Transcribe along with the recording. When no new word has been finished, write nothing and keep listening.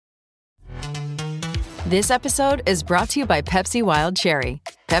This episode is brought to you by Pepsi Wild Cherry.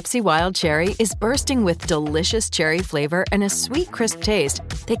 Pepsi Wild Cherry is bursting with delicious cherry flavor and a sweet, crisp taste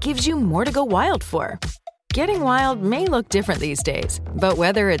that gives you more to go wild for. Getting wild may look different these days, but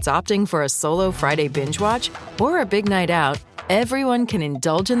whether it's opting for a solo Friday binge watch or a big night out, everyone can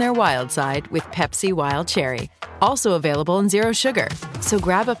indulge in their wild side with Pepsi Wild Cherry. Also available in Zero Sugar. So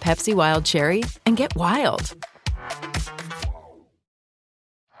grab a Pepsi Wild Cherry and get wild.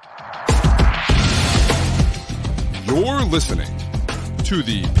 You're listening to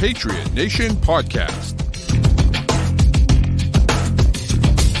the Patriot Nation podcast.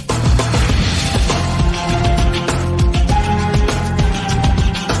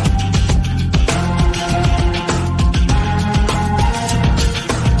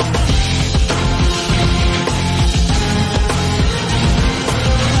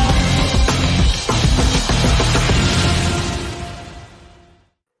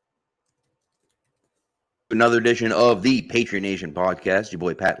 Another edition of the Patriot Nation podcast. Your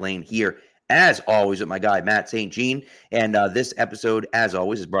boy Pat Lane here, as always, with my guy Matt St. Jean. And this episode, as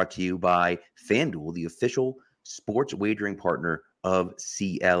always, is brought to you by FanDuel, the official sports wagering partner of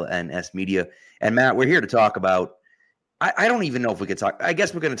CLNS Media. And Matt, we're here to talk about, I don't even know if we could talk, I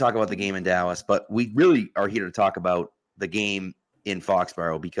guess we're going to talk about the game in Dallas, but we really are here to talk about the game in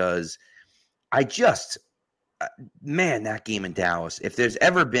Foxborough because man, that game in Dallas, if there's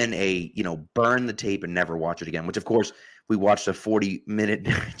ever been a, burn the tape and never watch it again, which of course we watched a 40-minute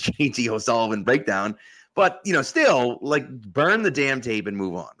JT O'Sullivan breakdown, but, still like burn the damn tape and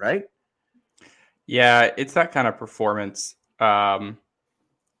move on, right? Yeah, it's that kind of performance. And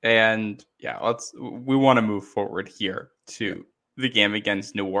yeah, we want to move forward here to the game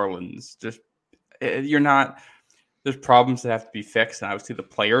against New Orleans. Just, there's problems that have to be fixed, and obviously the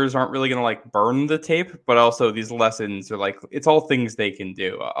players aren't really going to burn the tape, but also these lessons are it's all things they can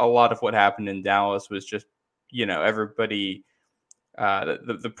do. A lot of what happened in Dallas was just, everybody,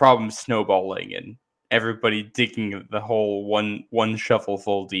 the problem snowballing and everybody digging the hole one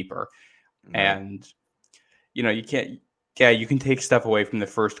shovelful deeper. Mm-hmm. And, you can take stuff away from the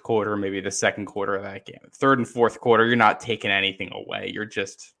first quarter, maybe the second quarter of that game. Third and fourth quarter, you're not taking anything away. You're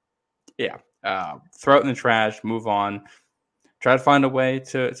just, throw it in the trash, move on, try to find a way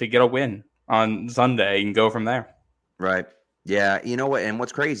to get a win on Sunday and go from there. Right. Yeah. You know what? And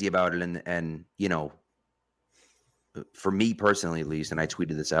what's crazy about it, and for me personally, at least, and I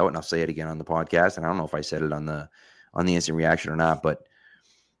tweeted this out and I'll say it again on the podcast, and I don't know if I said it on the instant reaction or not, but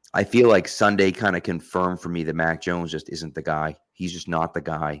I feel like Sunday kind of confirmed for me that Mac Jones just isn't the guy. He's just not the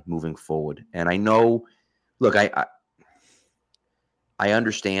guy moving forward. And I know, look, I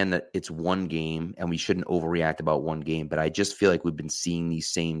understand that it's one game and we shouldn't overreact about one game, but I just feel like we've been seeing these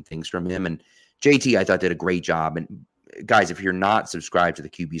same things from him. And JT, I thought, did a great job. And guys, if you're not subscribed to the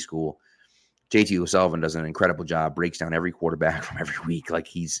QB School, JT O'Sullivan does an incredible job, breaks down every quarterback from every week. Like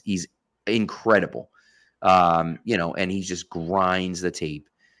he's incredible. And he just grinds the tape,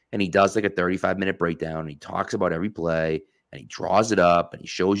 and he does like a 35-minute breakdown. And he talks about every play, and he draws it up, and he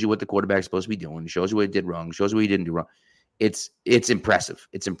shows you what the quarterback's supposed to be doing. He shows you what he did wrong, shows you what he didn't do wrong. It's impressive.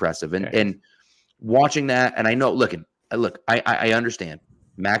 It's impressive. And watching that, and I know, look, I understand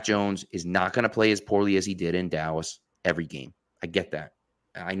Mac Jones is not going to play as poorly as he did in Dallas every game. I get that.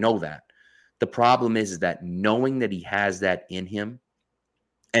 I know that. The problem is that knowing that he has that in him,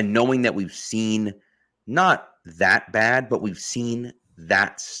 and knowing that we've seen not that bad, but we've seen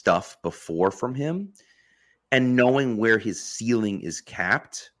that stuff before from him, and knowing where his ceiling is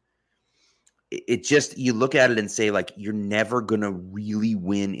capped, it just, you look at it and say, you're never going to really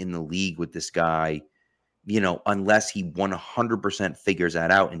win in the league with this guy, unless he 100% figures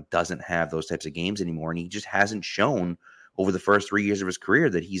that out and doesn't have those types of games anymore. And he just hasn't shown over the first 3 years of his career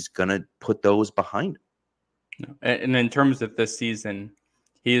that he's going to put those behind him. And in terms of this season,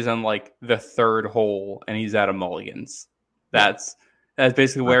 he is on the third hole and he's out of mulligans. That's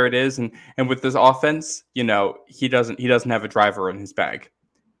basically where it is. And with this offense, he doesn't have a driver in his bag.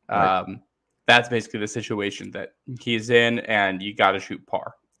 Right. That's basically the situation that he's in, and you got to shoot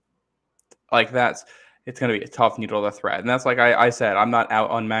par. It's going to be a tough needle to thread. And that's I said, I'm not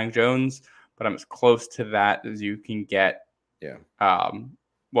out on Mac Jones, but I'm as close to that as you can get. Yeah.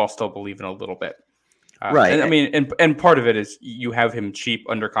 While still believing a little bit. Right. And part of it is you have him cheap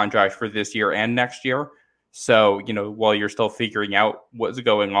under contract for this year and next year. So, while you're still figuring out what's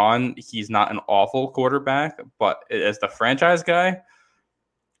going on, he's not an awful quarterback, but as the franchise guy,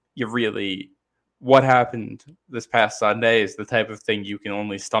 what happened this past Sunday is the type of thing you can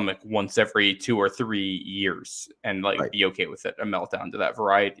only stomach once every 2 or 3 years and right. Be okay with it. A meltdown to that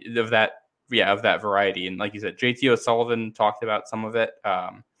variety of that variety. And like you said, JT O'Sullivan talked about some of it.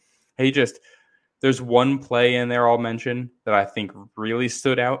 There's one play in there I'll mention that I think really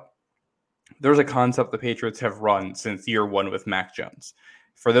stood out. There's a concept the Patriots have run since year one with Mac Jones.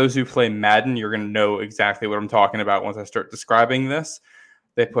 For those who play Madden, you're going to know exactly what I'm talking about once I start describing this.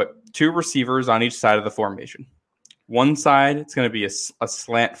 They put 2 receivers on each side of the formation. One side, it's going to be a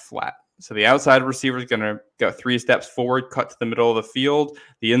slant flat. So the outside receiver is going to go 3 steps forward, cut to the middle of the field.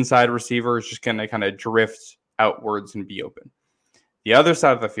 The inside receiver is just going to kind of drift outwards and be open. The other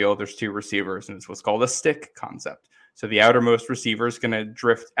side of the field, there's 2 receivers, and it's what's called a stick concept. So the outermost receiver is going to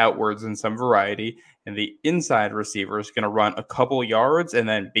drift outwards in some variety, and the inside receiver is going to run a couple yards, and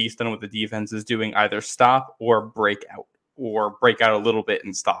then based on what the defense is doing, either stop or break out a little bit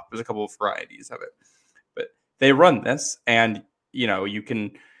and stop. There's a couple of varieties of it. But they run this, and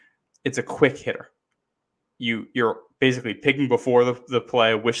it's a quick hitter. You're basically picking before the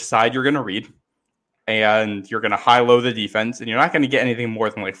play which side you're going to read, and you're going to high-low the defense, and you're not going to get anything more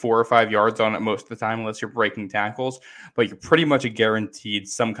than like 4 or 5 yards on it most of the time unless you're breaking tackles, but you're pretty much guaranteed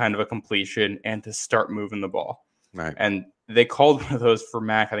some kind of a completion and to start moving the ball. Right. And they called one of those for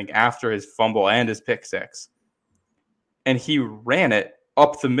Mac, I think, after his fumble and his pick six. And he ran it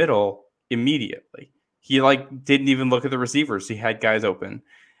up the middle immediately. He didn't even look at the receivers. He had guys open.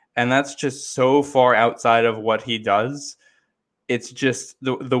 And that's just so far outside of what he does. It's just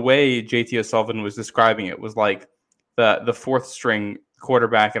the way JT O'Sullivan was describing it was like the fourth string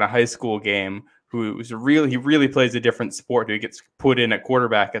quarterback in a high school game who really plays a different sport, who gets put in at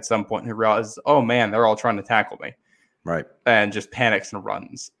quarterback at some point and who realizes, oh man, they're all trying to tackle me. Right. And just panics and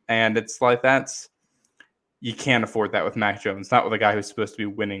runs. And it's like you can't afford that with Mac Jones, not with a guy who's supposed to be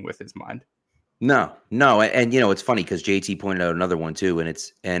winning with his mind. No. And it's funny because JT pointed out another one too, and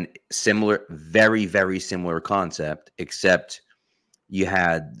it's similar, very, very similar concept, except you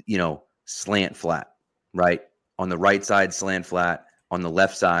had, slant flat, right? On the right side, slant flat. On the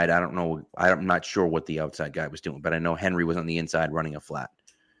left side, I don't know. I'm not sure what the outside guy was doing, but I know Henry was on the inside running a flat.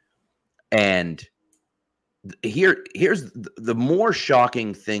 And here's the more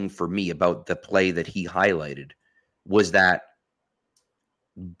shocking thing for me about the play that he highlighted was that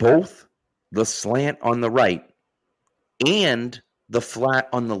both the slant on the right and the flat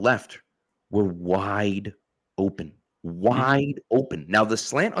on the left were wide open. Now, the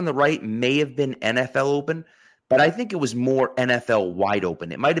slant on the right may have been NFL open, but I think it was more NFL wide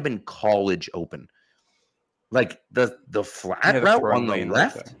open. It might have been college open. Like the flat route on the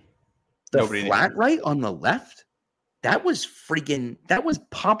left, right on the left, that was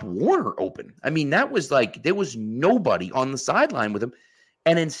Pop Warner open. I mean, that was like there was nobody on the sideline with him.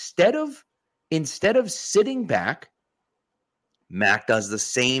 And instead of sitting back, Mac does the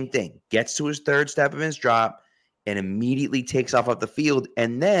same thing, gets to his third step of his drop, and immediately takes off the field.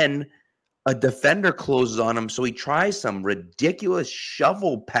 And then a defender closes on him, so he tries some ridiculous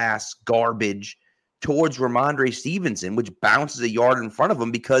shovel pass garbage towards Ramondre Stevenson, which bounces a yard in front of him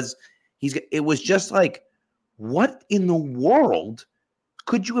because it was just like, what in the world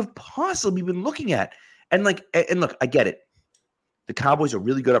could you have possibly been looking at? And look, I get it. The Cowboys are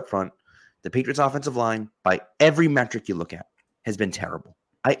really good up front. The Patriots offensive line, by every metric you look at, has been terrible.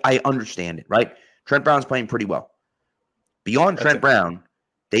 I understand it, right? Trent Brown's playing pretty well. Beyond Trent Brown,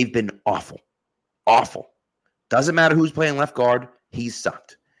 they've been awful. Awful. Doesn't matter who's playing left guard, he's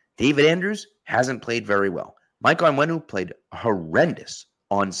sucked. David Andrews hasn't played very well. Mike Onwenu played horrendous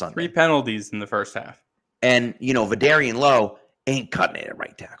on Sunday. 3 penalties in the first half. And, Vidarian Lowe ain't cutting it at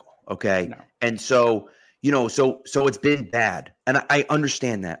right tackle, okay? No. And so, so it's been bad. And I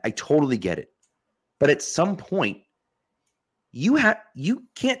understand that. I totally get it. But at some point, you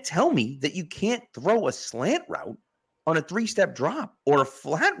can't tell me that you can't throw a slant route on a 3-step drop or a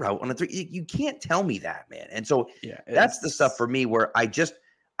flat route on a 3. You can't tell me that, man. And so that's the stuff for me where I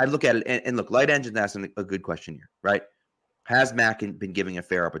look at it and look, Light Engine's asking a good question here, right? Has Mac been giving a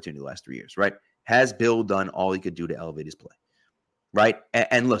fair opportunity the last 3 years, right? Has Bill done all he could do to elevate his play, right?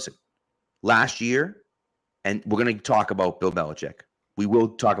 And listen, last year, and we're going to talk about Bill Belichick. We will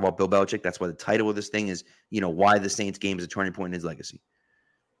talk about Bill Belichick. That's why the title of this thing is, why the Saints game is a turning point in his legacy.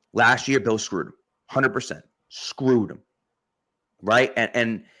 Last year, Bill screwed him, 100%. Screwed him, right?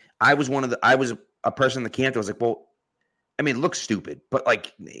 And I was a person in the camp that was like, well, I mean, it looks stupid, but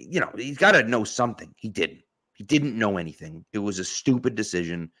he's got to know something. He didn't know anything. It was a stupid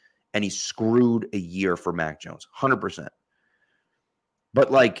decision, and he screwed a year for Mac Jones, 100%.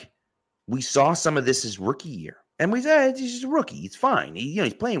 But we saw some of this his rookie year, and we said he's just a rookie. It's fine.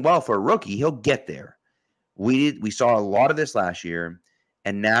 He's playing well for a rookie. He'll get there. We saw a lot of this last year.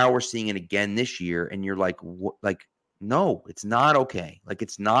 And now we're seeing it again this year, and you're like, what? No, it's not okay.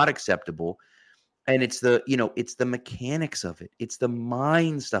 It's not acceptable. And it's it's the mechanics of it. It's the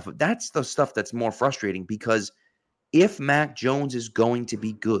mind stuff. That's the stuff that's more frustrating, because if Mac Jones is going to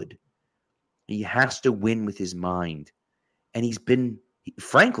be good, he has to win with his mind. And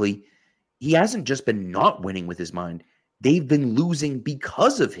frankly, he hasn't just been not winning with his mind. They've been losing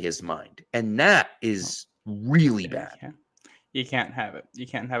because of his mind. And that is really bad. You can't have it. You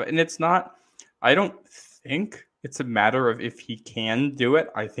can't have it. And it's not, I don't think it's a matter of if he can do it.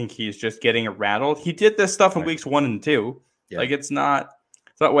 I think he's just getting rattled. He did this stuff in weeks 1 and 2. Yeah. Like it's not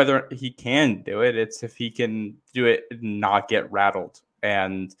whether he can do it. It's if he can do it and not get rattled.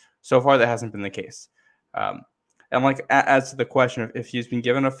 And so far that hasn't been the case. And like as to the question of if he's been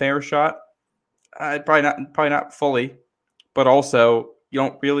given a fair shot, probably not fully, but also you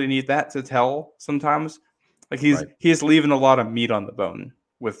don't really need that to tell sometimes. Like he's leaving a lot of meat on the bone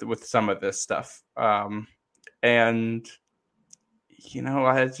with some of this stuff. And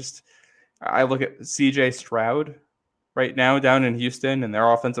I look at CJ Stroud right now down in Houston, and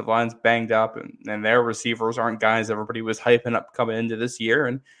their offensive line's banged up, and their receivers aren't guys everybody was hyping up coming into this year.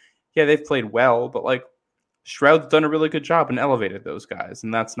 And yeah, they've played well, but like Stroud's done a really good job and elevated those guys.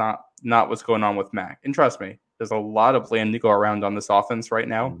 And that's not what's going on with Mac. And trust me, there's a lot of land to go around on this offense right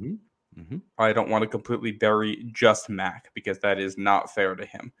now. Mm-hmm. Mm-hmm. I don't want to completely bury just Mac, because that is not fair to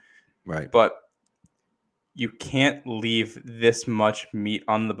him. Right. But you can't leave this much meat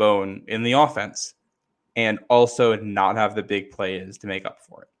on the bone in the offense and also not have the big plays to make up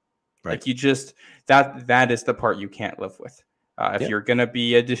for it. Right. Like you just, that is the part you can't live with. If you're going to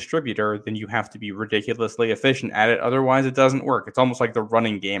be a distributor, then you have to be ridiculously efficient at it. Otherwise, it doesn't work. It's almost like the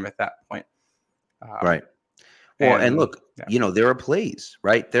running game at that point. Right. Well, and look, there are plays,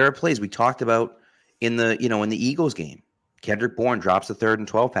 right? There are plays we talked about in the Eagles game. Kendrick Bourne drops the 3rd and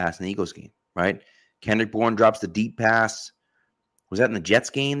 12 pass in the Eagles game, right? Kendrick Bourne drops the deep pass. Was that in the Jets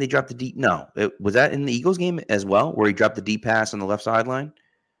game? They dropped the deep. No, was that in the Eagles game as well, where he dropped the deep pass on the left sideline?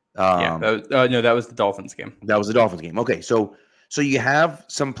 That was the Dolphins game. That was the Dolphins game. Okay, so you have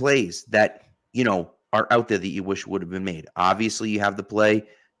some plays that are out there that you wish would have been made. Obviously, you have the play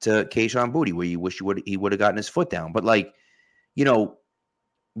to Kayshon Boutte where you wish he would have gotten his foot down. But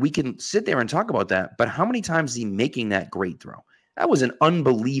we can sit there and talk about that. But how many times is he making that great throw? That was an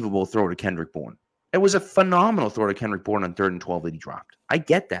unbelievable throw to Kendrick Bourne. It was a phenomenal throw to Kendrick Bourne on 3rd and 12 that he dropped. I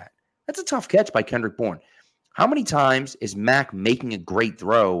get that. That's a tough catch by Kendrick Bourne. How many times is Mac making a great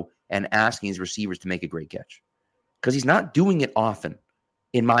throw and asking his receivers to make a great catch? Because he's not doing it often,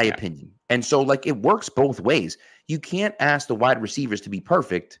 in my opinion. And so, it works both ways. You can't ask the wide receivers to be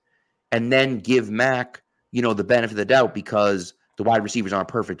perfect and then give Mac, the benefit of the doubt because the wide receivers aren't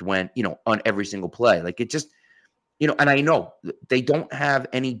perfect when, on every single play. It just, and I know they don't have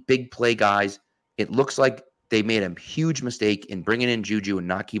any big play guys. It looks like they made a huge mistake in bringing in Juju and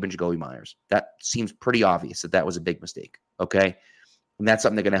not keeping Jacoby Myers. That seems pretty obvious that was a big mistake, okay? And that's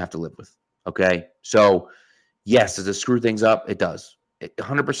something they're going to have to live with, okay? So, yes, does it screw things up? It does.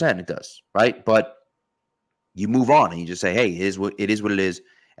 100% it does, right? But you move on and you just say, hey, it is what it is,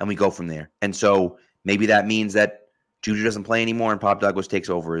 and we go from there. And so maybe that means that Juju doesn't play anymore and Pop Douglas takes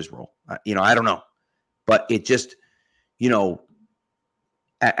over his role. I don't know. But it just,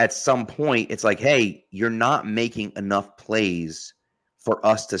 at some point, it's like, hey, you're not making enough plays for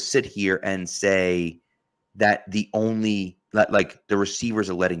us to sit here and say that the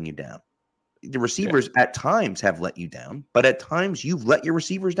receivers are letting you down. The receivers at times have let you down, but at times you've let your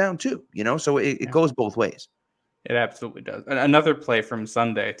receivers down too, so it goes both ways. It absolutely does. And another play from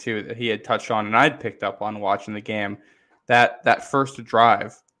Sunday too that he had touched on and I'd picked up on watching the game, that first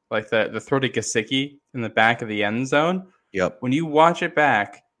drive, like the throw to Gesicki in the back of the end zone. Yep. When you watch it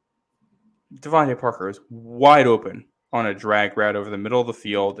back, Devontae Parker is wide open on a drag route over the middle of the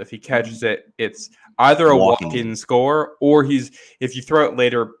field. If he catches it, it's either a walk-in score or if you throw it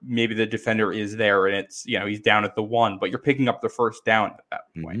later, maybe the defender is there and it's, he's down at the 1, but you're picking up the first down at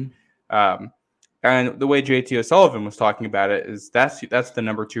that point. Mm-hmm. And the way JT O'Sullivan was talking about it is that's the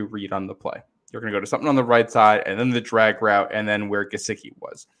number 2 read on the play. You're going to go to something on the right side and then the drag route and then where Gesicki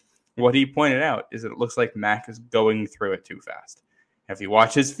was. What he pointed out is that it looks like Mac is going through it too fast. If you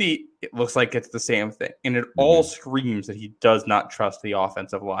watch his feet, it looks like it's the same thing. And it all screams that he does not trust the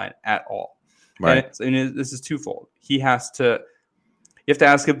offensive line at all. Right. And this is twofold. You have to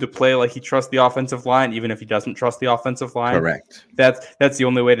ask him to play like he trusts the offensive line, even if he doesn't trust the offensive line. Correct. That's the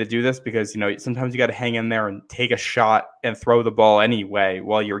only way to do this because, sometimes you got to hang in there and take a shot and throw the ball anyway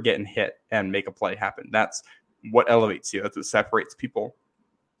while you're getting hit and make a play happen. That's what elevates you. That's what separates people.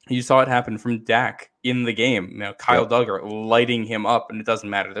 You saw it happen from Dak in the game. Kyle Duggar lighting him up, and it doesn't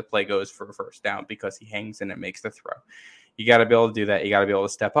matter. The play goes for a first down because he hangs and it makes the throw. You got to be able to do that. You got to be able to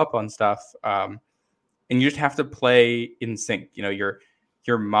step up on stuff. and you just have to play in sync.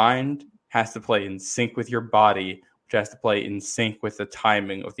 Your mind has to play in sync with your body, which has to play in sync with the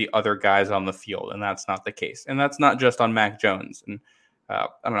timing of the other guys on the field, and that's not the case. And that's not just on Mac Jones. And I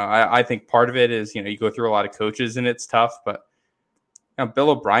don't know. I think part of it is, you go through a lot of coaches and it's tough, but Bill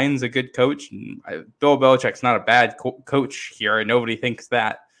O'Brien's a good coach. And Bill Belichick's not a bad coach here, and nobody thinks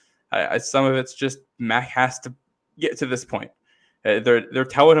that. Some of it's just Mac has to get to this point. They're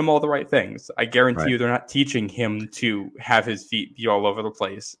telling him all the right things. I guarantee you they're not teaching him to have his feet be all over the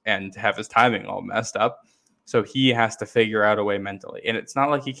place and have his timing all messed up. So he has to figure out a way mentally. And it's not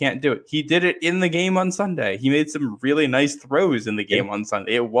like he can't do it. He did it in the game on Sunday. He made some really nice throws in the game on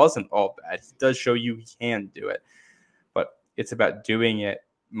Sunday. It wasn't all bad. He does show you he can do it. But it's about doing it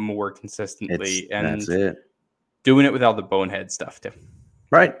more consistently and doing it without the bonehead stuff too.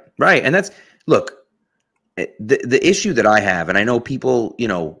 Right. And look, the issue that I have, and I know people,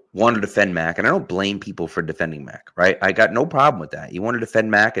 want to defend Mac, and I don't blame people for defending Mac, right? I got no problem with that. You want to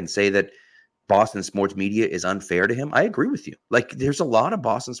defend Mac and say that Boston sports media is unfair to him. I agree with you. Like, there's a lot of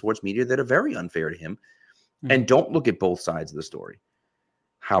Boston sports media that are very unfair to him and don't look at both sides of the story.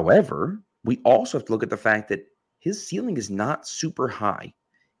 However, we also have to look at the fact that his ceiling is not super high.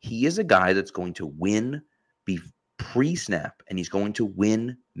 He is a guy that's going to win pre-snap, and he's going to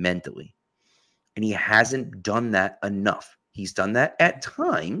win mentally. And he hasn't done that enough. He's done that at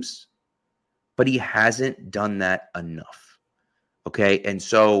times, but he hasn't done that enough. Okay. And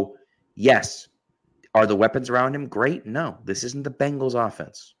so, yes, are the weapons around him great? No, this isn't the Bengals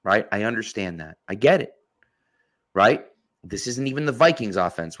offense, right? I understand that. I get it, right? This isn't even the Vikings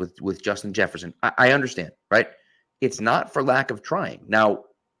offense with Justin Jefferson. I understand, right? It's not for lack of trying. Now,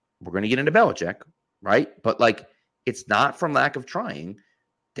 we're going to get into Belichick, right? But it's not from lack of trying.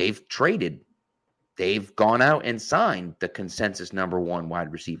 They've traded. They've gone out and signed the consensus number one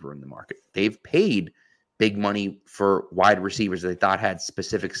wide receiver in the market. They've paid big money for wide receivers that they thought had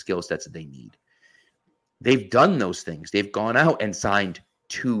specific skill sets that they need. They've done those things. They've gone out and signed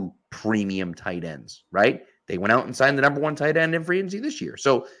 2 premium tight ends, right? They went out and signed the number one tight end in free agency this year.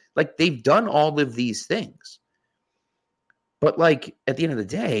 So, they've done all of these things. But, at the end of the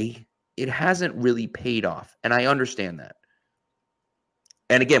day, it hasn't really paid off. And I understand that.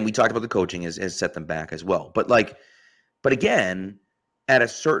 And again, we talked about the coaching has set them back as well. But again, at a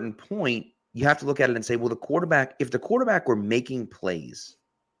certain point, you have to look at it and say, well, if the quarterback were making plays,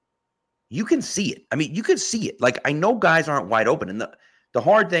 you can see it. I mean, you can see it. I know guys aren't wide open. And the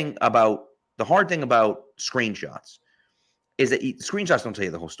hard thing about screenshots is that screenshots don't tell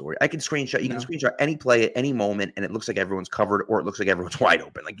you the whole story. You can screenshot any play at any moment, and it looks like everyone's covered, or it looks like everyone's wide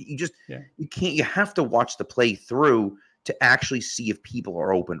open. You can't. You have to watch the play through to actually see if people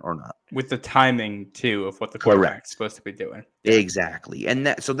are open or not. With the timing too of what the quarterback's supposed to be doing. Yeah. Exactly. And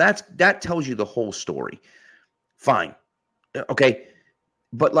that tells you the whole story. Fine. Okay.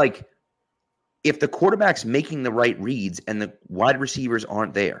 But if the quarterback's making the right reads and the wide receivers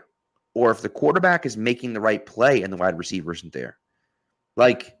aren't there, or if the quarterback is making the right play and the wide receiver isn't there,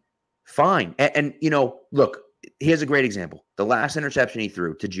 fine. And look, here's a great example. The last interception he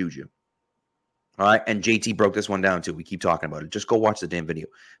threw to Juju. All right. And JT broke this one down too. We keep talking about it. Just go watch the damn video.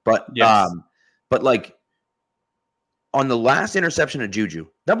 But, yes. On the last interception of Juju,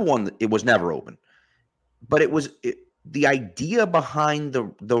 number one, it was never open. But the idea behind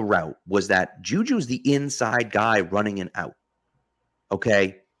the route was that Juju's the inside guy running an out.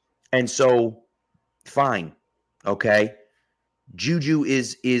 Okay. And so, fine. Okay. Juju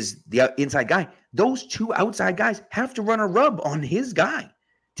is the inside guy. Those 2 outside guys have to run a rub on his guy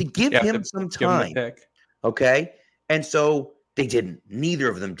to give him some time. Okay. And so they didn't. Neither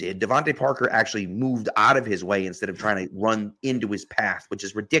of them did. Devontae Parker actually moved out of his way instead of trying to run into his path, which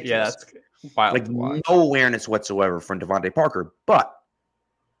is ridiculous. Yeah, that's wild to watch. No awareness whatsoever from Devontae Parker. But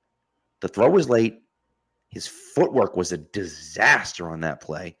the throw was late. His footwork was a disaster on that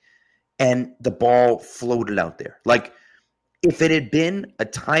play. And the ball floated out there. If it had been a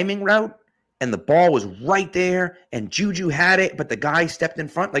timing route, and the ball was right there, and Juju had it, but the guy stepped in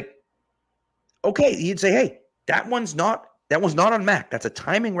front, okay, you'd say, hey, that was not on Mac. That's a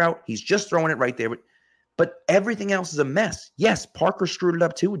timing route. He's just throwing it right there. But everything else is a mess. Yes, Parker screwed it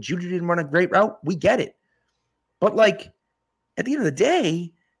up too. Juju didn't run a great route. We get it. But at the end of the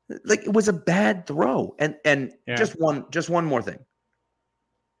day, it was a bad throw. And just one more thing.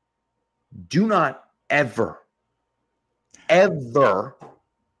 Do not ever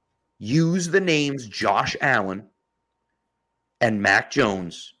use the names Josh Allen and Mac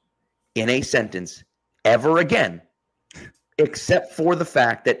Jones in a sentence ever again, except for the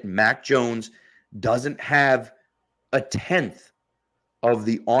fact that Mac Jones doesn't have a 10th of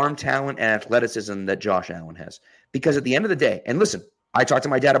the arm talent and athleticism that Josh Allen has. Because at the end of the day, and listen, I talk to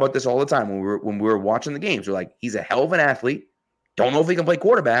my dad about this all the time when we were watching the games. We're like, he's a hell of an athlete. Don't know if he can play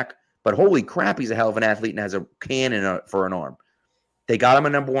quarterback, but holy crap, he's a hell of an athlete and has a cannon for an arm. They got him a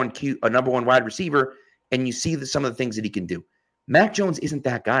number one wide receiver, and you see some of the things that he can do. Mac Jones isn't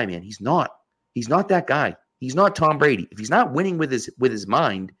that guy, man. He's not. He's not that guy. He's not Tom Brady. If he's not winning with his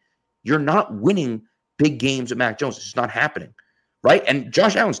mind, you're not winning big games with Mac Jones. It's just not happening, right? And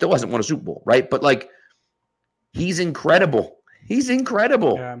Josh Allen still hasn't won a Super Bowl, right? But like, he's incredible. He's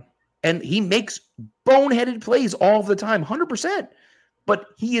incredible. Yeah. And he makes boneheaded plays all the time, 100%. But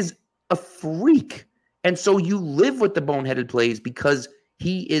he is a freak. And so you live with the boneheaded plays because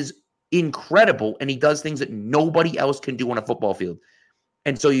he is incredible and he does things that nobody else can do on a football field.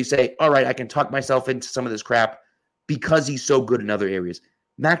 And so you say, all right, I can talk myself into some of this crap because he's so good in other areas.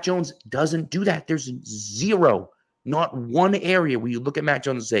 Mac Jones doesn't do that. There's zero, not one area where you look at Mac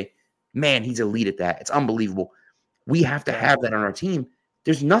Jones and say, man, he's elite at that. It's unbelievable. We have to have that on our team.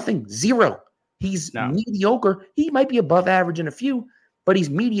 There's nothing, zero. He's mediocre. He might be above average in a few, but he's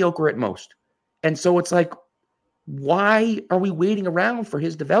mediocre at most. And so it's like, why are we waiting around for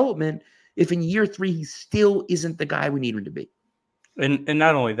his development if in year 3 he still isn't the guy we need him to be? And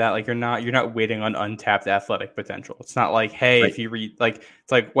not only that, like you're not waiting on untapped athletic potential. It's not like, hey, if you read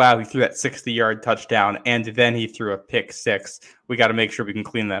it's like, wow, he threw that 60-yard touchdown and then he threw a pick 6. We got to make sure we can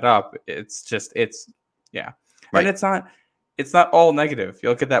clean that up. Yeah. Right. And it's not all negative. You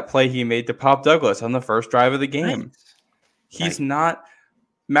look at that play he made to Pop Douglas on the first drive of the game.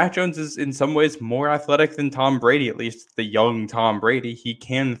 Mac Jones is in some ways more athletic than Tom Brady, at least the young Tom Brady. He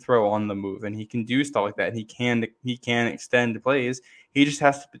can throw on the move and he can do stuff like that. He can extend plays. He just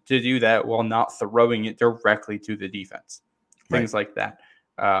has to do that while not throwing it directly to the defense. Things like that.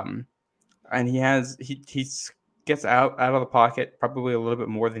 And he gets out of the pocket probably a little bit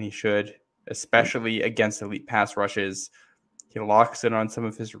more than he should, especially against elite pass rushes. He locks in on some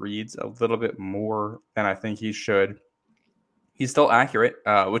of his reads a little bit more than I think he should. He's still accurate,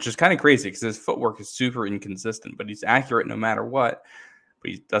 which is kind of crazy because his footwork is super inconsistent, but he's accurate no matter what.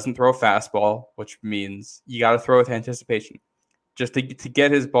 But he doesn't throw a fastball, which means you got to throw with anticipation. Just to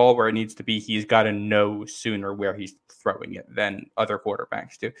get his ball where it needs to be, he's got to know sooner where he's throwing it than other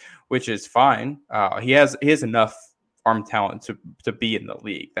quarterbacks do, which is fine. He has enough arm talent to be in the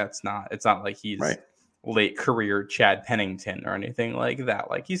league. It's not like he's late career Chad Pennington or anything like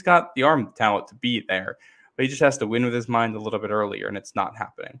that. Like he's got the arm talent to be there. But he just has to win with his mind a little bit earlier, and it's not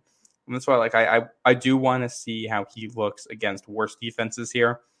happening. And that's why, I do want to see how he looks against worse defenses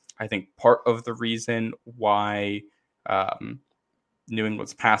here. I think part of the reason why New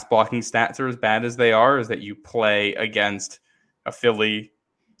England's pass blocking stats are as bad as they are is that you play against a Philly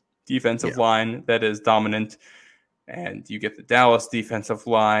defensive line that is dominant, and you get the Dallas defensive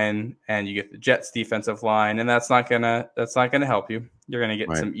line, and you get the Jets defensive line, and that's not gonna help you. You're gonna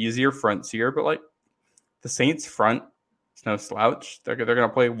get some easier fronts here, but the Saints front, it's no slouch. They're going to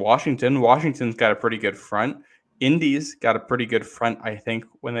play Washington. Washington's got a pretty good front. Indy's got a pretty good front, I think.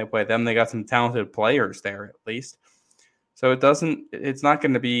 When they play them, they got some talented players there at least. So it's not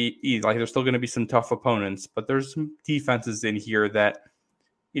going to be easy. There's still going to be some tough opponents, but there's some defenses in here that,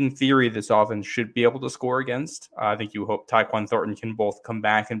 in theory, this offense should be able to score against. I think you hope Tyquan Thornton can both come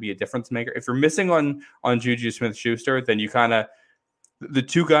back and be a difference maker. If you're missing on Juju Smith-Schuster, then you the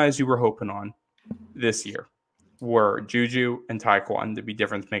two guys you were hoping on this year were Juju and Tyquan to be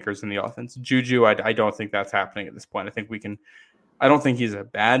difference makers in the offense. Juju, I don't think that's happening at this point. I don't think he's a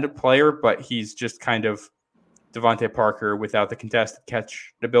bad player, but he's just kind of Devontae Parker without the contested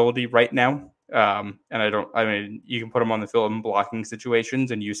catch ability right now. And you can put him on the field in blocking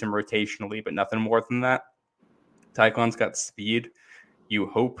situations and use him rotationally, but nothing more than that. Tyquan's got speed. You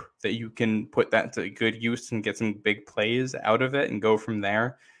hope that you can put that to good use and get some big plays out of it and go from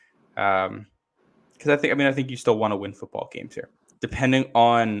there. Because I think you still want to win football games here, depending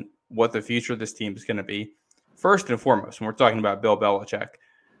on what the future of this team is going to be. First and foremost, when we're talking about Bill Belichick,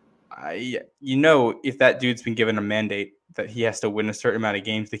 if that dude's been given a mandate that he has to win a certain amount of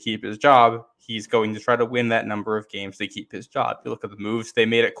games to keep his job, he's going to try to win that number of games to keep his job. You look at the moves they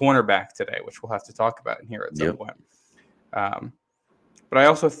made at cornerback today, which we'll have to talk about in here at some point. But I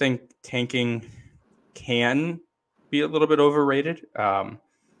also think tanking can be a little bit overrated.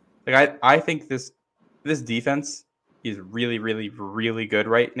 I think this defense is really, really, really good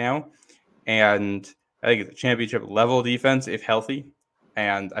right now. And I think it's a championship level defense if healthy.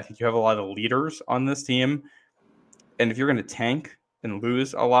 And I think you have a lot of leaders on this team. And if you're going to tank and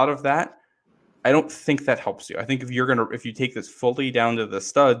lose a lot of that, I don't think that helps you. I think if you take this fully down to the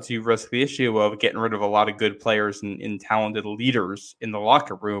studs, you risk the issue of getting rid of a lot of good players and talented leaders in the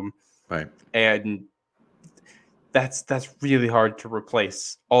locker room. Right. And that's really hard to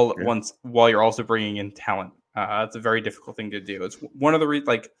replace all at once while you're also bringing in talent. It's a very difficult thing to do. It's one of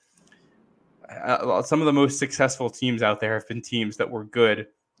the some of the most successful teams out there have been teams that were good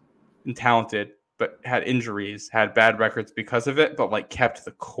and talented, but had injuries, had bad records because of it, but kept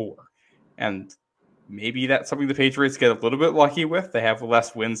the core. And maybe that's something the Patriots get a little bit lucky with. They have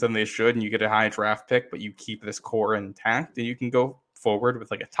less wins than they should, and you get a high draft pick, but you keep this core intact, and you can go forward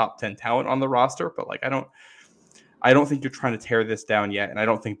with a top 10 talent on the roster. But I don't think you're trying to tear this down yet, and I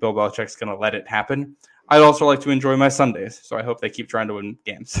don't think Bill Belichick's going to let it happen. I'd also like to enjoy my Sundays, so I hope they keep trying to win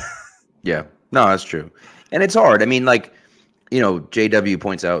games. Yeah, no, that's true. And it's hard. I mean, JW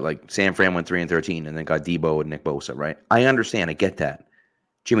points out, San Fran went 3-13 and then got Debo and Nick Bosa, right? I understand. I get that.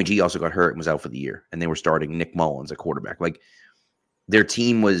 Jimmy G also got hurt and was out for the year, and they were starting Nick Mullins at quarterback. Their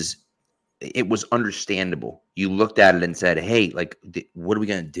team was understandable. You looked at it and said, hey, what are we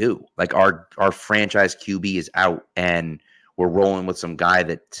going to do? Our franchise QB is out, and we're rolling with some guy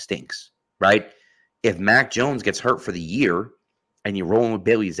that stinks, right? If Mac Jones gets hurt for the year and you're rolling with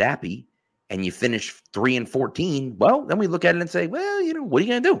Bailey Zappi and you finish 3-14, well, then we look at it and say, well, what are you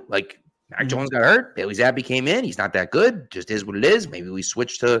going to do? Mac Jones got hurt. Bailey Zappi came in. He's not that good. Just is what it is. Maybe we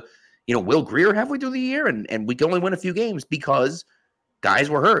switch to, Will Grier halfway through the year, and we can only win a few games because guys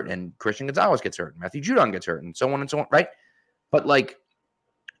were hurt, and Christian Gonzalez gets hurt, and Matthew Judon gets hurt, and so on, right? But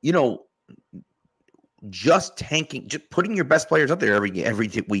just tanking, just putting your best players up there every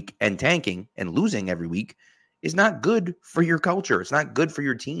week and tanking and losing every week is not good for your culture. It's not good for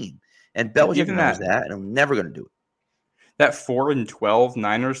your team. And Belichick knows that, and I'm never going to do it. That 4-12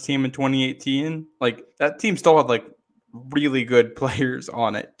 Niners team in 2018, that team still had really good players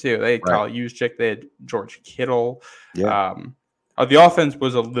on it too. They had Kyle Juszczyk, they had George Kittle. Yeah. The offense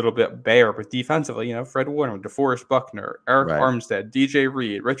was a little bit bare, but defensively, Fred Warner, DeForest Buckner, Eric Armstead, DJ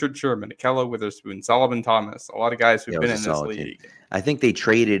Reed, Richard Sherman, Akella Witherspoon, Solomon Thomas, a lot of guys who've been in this league. Team. I think they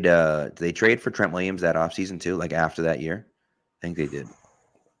traded for Trent Williams that offseason too, after that year. I think they did.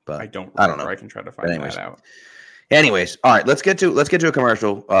 But I don't know. I can try to find that out. Anyways, all right, let's get to a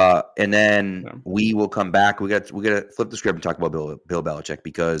commercial, and then we will come back. We got to flip the script and talk about Bill Belichick,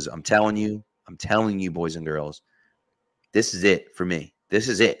 because I'm telling you, boys and girls, this is it for me. This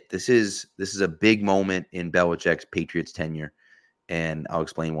is it. This is a big moment in Belichick's Patriots tenure, and I'll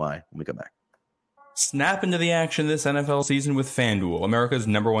explain why when we come back. Snap into the action this NFL season with FanDuel, America's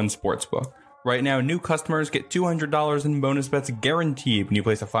 #1 sportsbook. Right now, new customers get $200 in bonus bets guaranteed when you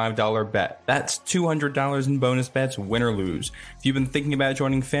place a $5 bet. That's $200 in bonus bets, win or lose. If you've been thinking about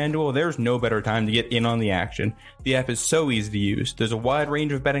joining FanDuel, there's no better time to get in on the action. The app is so easy to use. There's a wide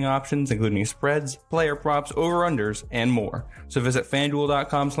range of betting options, including spreads, player props, over-unders, and more. So visit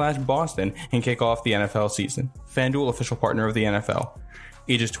FanDuel.com/Boston and kick off the NFL season. FanDuel, official partner of the NFL.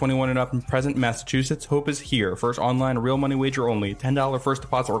 Ages 21 and up and present, Massachusetts. Hope is here. First online real money wager only. $10 first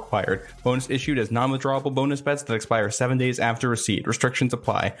deposit required. Bonus issued as non-withdrawable bonus bets that expire 7 days after receipt. Restrictions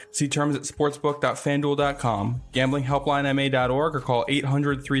apply. See terms at sportsbook.fanduel.com. GamblingHelplineMA.org or call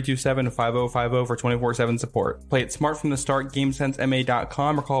 800-327-5050 for 24/7 support. Play it smart from the start.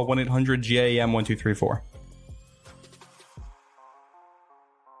 GameSenseMA.com or call 1-800-GAM-1234.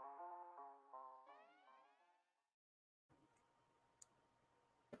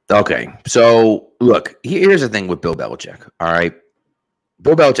 Okay, so look, here's the thing with Bill Belichick, all right?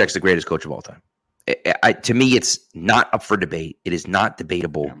 Bill Belichick's the greatest coach of all time. To me, it's not up for debate. It is not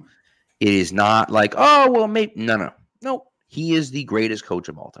debatable. Yeah. It is not maybe. No. He is the greatest coach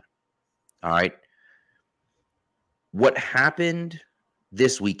of all time, all right? What happened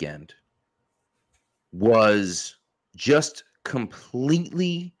this weekend was just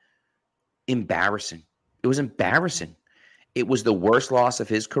completely embarrassing. It was embarrassing. It was the worst loss of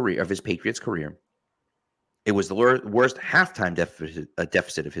his career, of his Patriots career. It was the worst halftime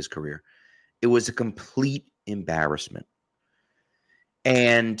deficit of his career. It was a complete embarrassment.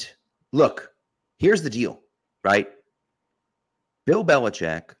 And look, here's the deal, right? Bill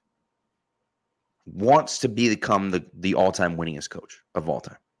Belichick wants to become the all-time winningest coach of all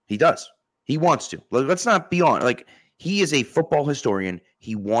time. He does. He wants to. Let's not be on. He is a football historian.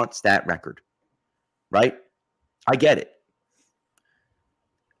 He wants that record, right? I get it.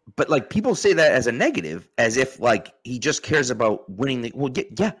 But people say that as a negative, as if he just cares about winning.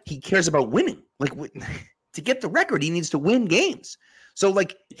 He cares about winning. To get the record, he needs to win games. So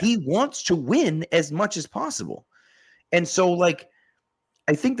he wants to win as much as possible. And so I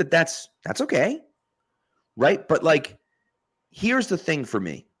think that's okay, right? But here's the thing for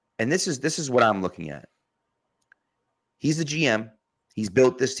me, and this is what I'm looking at. He's the GM. He's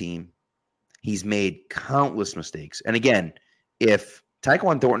built this team. He's made countless mistakes. And again, if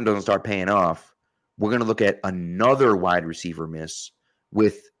Tyquan Thornton doesn't start paying off, we're going to look at another wide receiver miss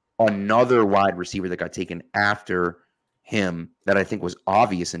with another wide receiver that got taken after him that I think was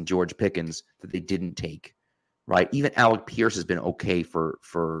obvious in George Pickens that they didn't take, right? Even Alec Pierce has been okay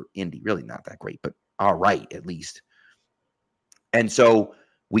for Indy. Really not that great, but all right, at least. And so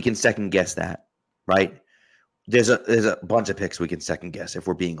we can second guess that, right? There's a bunch of picks we can second guess if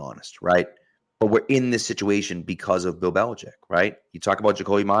we're being honest, right? But we're in this situation because of Bill Belichick, right? You talk about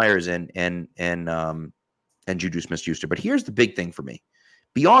Jacoby Myers and Juju Smith-Schuster, but here's the big thing for me.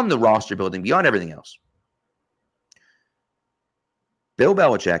 Beyond the roster building, beyond everything else, Bill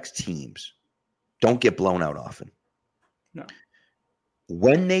Belichick's teams don't get blown out often. No.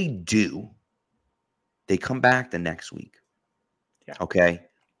 When they do, they come back the next week. Yeah. Okay?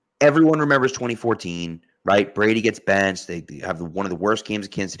 Everyone remembers 2014, right? Brady gets benched. They have one of the worst games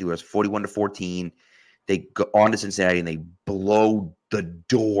of Kansas City. It was 41-14. They go on to Cincinnati and they blow the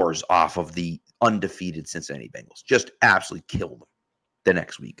doors off of the undefeated Cincinnati Bengals. Just absolutely kill them the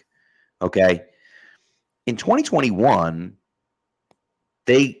next week. Okay? In 2021,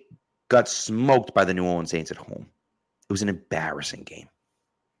 they got smoked by the New Orleans Saints at home. It was an embarrassing game.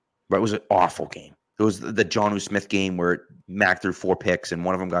 Right? It was an awful game. It was the Jonnu Smith game where Mac threw 4 picks and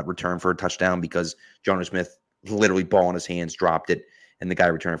one of them got returned for a touchdown because Jonnu Smith literally ball in his hands, dropped it, and the guy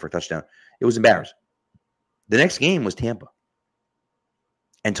returned for a touchdown. It was embarrassing. The next game was Tampa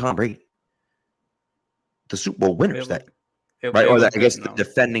and Tom Brady, the Super Bowl winners, right? Or I guess the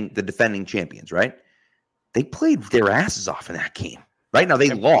defending champions, right? They played their asses off in that game. Right now, they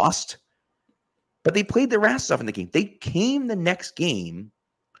lost, but they played their asses off in the game. They came the next game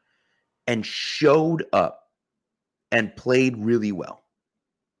and showed up and played really well.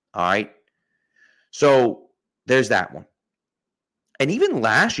 All right. So there's that one. And even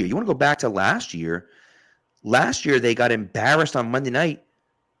last year, you want to go back to last year? Last year, they got embarrassed on Monday night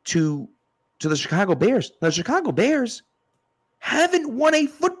to the Chicago Bears. Now, the Chicago Bears haven't won a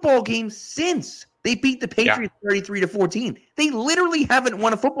football game since. They beat the Patriots 33-14. They literally haven't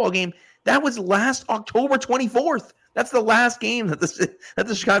won a football game. That was last October 24th. That's the last game that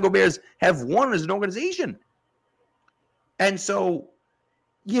the Chicago Bears have won as an organization. And so,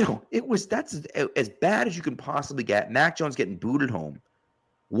 that's as bad as you can possibly get. Mac Jones getting booed at home.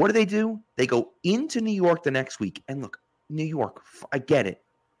 What do? They go into New York the next week. And look, New York, I get it.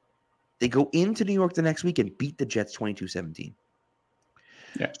 They go into New York the next week and beat the Jets 22-17.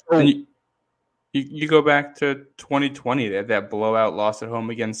 Yeah. So, you go back to 2020, they had that blowout loss at home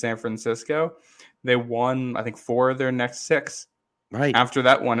against San Francisco. They won, I think, 4 of their next 6. Right. After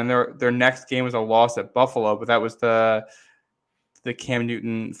that one. And their next game was a loss at Buffalo, but that was the Cam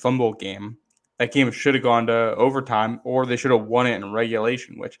Newton fumble game. That game should have gone to overtime, or they should have won it in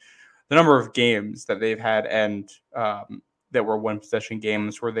regulation, which the number of games that they've had that were one-possession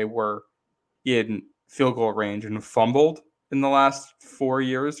games where they were in field goal range and fumbled in the last 4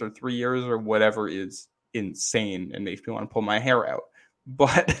 years or 3 years or whatever is insane and makes me want to pull my hair out.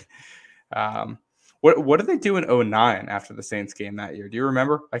 But what did they do in 2009 after the Saints game that year? Do you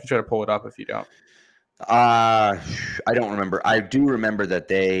remember? I can try to pull it up if you don't. I don't remember. I do remember that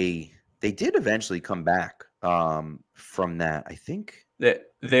they did eventually come back from that. I think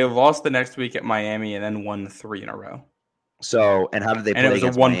they lost the next week at Miami and then won 3 in a row. So, and how did they play? And it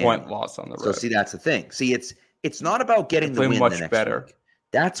was a 1-point Miami? loss on the road. So, see, that's the thing. See, it's not about getting the win much the next better. week.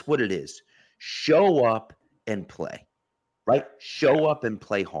 That's what it is. Show up and play, right? Show up and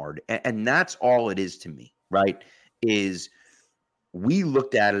play hard. And that's all it is to me, right? Is we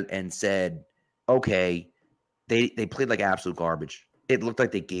looked at it and said, okay, they played like absolute garbage. It looked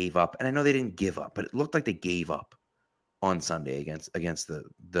like they gave up. And I know they didn't give up, but it looked like they gave up on Sunday against the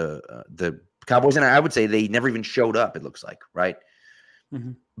Cowboys. And I would say they never even showed up, it looks like, right?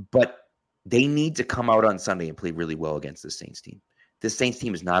 Mm-hmm. But they need to come out on Sunday and play really well against this Saints team. This Saints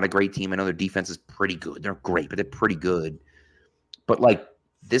team is not a great team. I know their defense is pretty good. They're great, but they're pretty good. But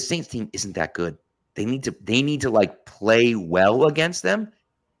this Saints team isn't that good. They need to play well against them.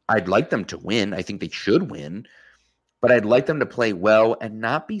 I'd like them to win. I think they should win. But I'd like them to play well and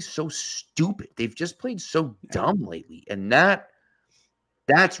not be so stupid. They've just played so dumb lately. And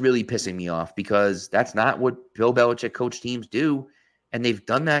that's really pissing me off because that's not what Bill Belichick coach teams do. And they've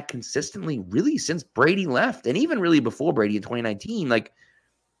done that consistently really since Brady left. And even really before Brady in 2019,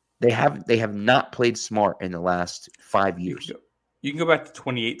 they have not played smart in the last 5 years. You can go back to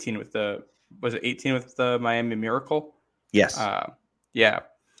 2018 was it 18 with the Miami Miracle? Yes. Yeah.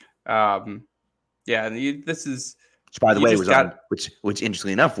 This is Which, by the way, was on which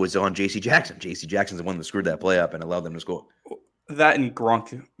interestingly enough was on J.C. Jackson. J.C. Jackson's the one that screwed that play up and allowed them to score. That and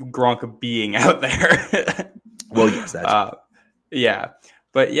Gronk being out there. Well, yes, that's yeah.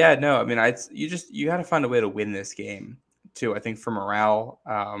 But yeah, no, I mean, you got to find a way to win this game too. I think for morale.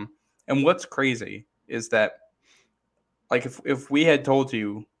 And what's crazy is that, like, if we had told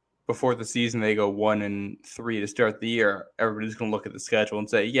you before the season they go 1-3 to start the year, everybody's going to look at the schedule and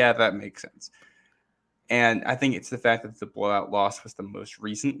say, yeah, that makes sense. And I think it's the fact that the blowout loss was the most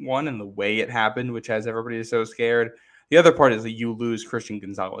recent one and the way it happened, which has everybody so scared. The other part is that you lose Christian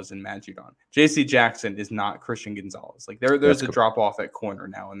Gonzalez and Matt Judon. J.C. Jackson is not Christian Gonzalez. Like there's a drop off at corner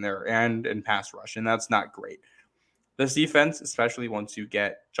now and there and in pass rush, and that's not great. This defense, especially once you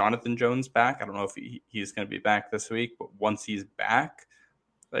get Jonathan Jones back, I don't know if he's going to be back this week, but once he's back,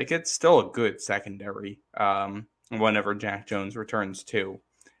 like it's still a good secondary. Whenever Jack Jones returns too,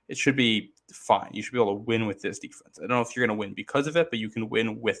 it should be fine. You should be able to win with this defense. I don't know if you're going to win because of it, but you can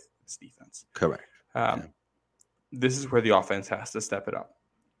win with this defense. Correct. This is where the offense has to step it up.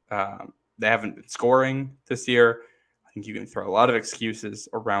 They haven't been scoring this year. I think you can throw a lot of excuses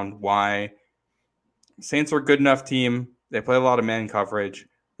around why. Saints are a good enough team. They play a lot of man coverage.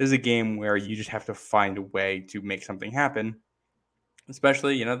 This is a game where you just have to find a way to make something happen.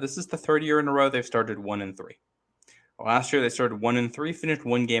 Especially, this is the third year in a row they've started 1-3. Last year they started 1-3, finished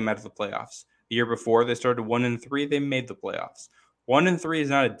one game out of the playoffs. The year before they started 1-3, they made the playoffs. 1-3 is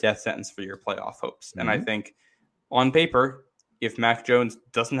not a death sentence for your playoff hopes. Mm-hmm. And I think on paper, if Mac Jones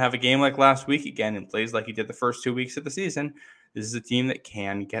doesn't have a game like last week again and plays like he did the first 2 weeks of the season, this is a team that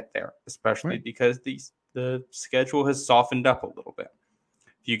can get there, especially because the schedule has softened up a little bit.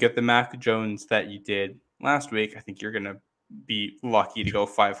 If you get the Mac Jones that you did last week, I think you're going to be lucky to go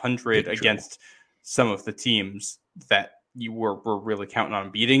 500 against some of the teams that you were really counting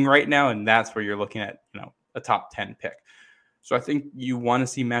on beating right now, and that's where you're looking at a top 10 pick. So I think you want to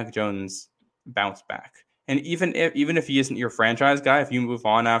see Mac Jones bounce back. And even if he isn't your franchise guy, if you move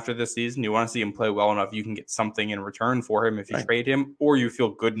on after this season, you want to see him play well enough, you can get something in return for him if you trade him, or you feel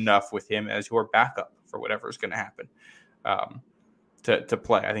good enough with him as your backup for whatever is going to happen to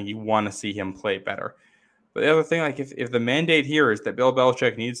play. I think you want to see him play better. But the other thing, like if the mandate here is that Bill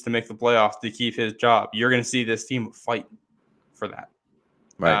Belichick needs to make the playoffs to keep his job, you're going to see this team fight for that.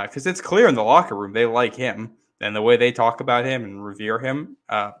 Right. Because it's clear in the locker room they like him. And the way they talk about him and revere him,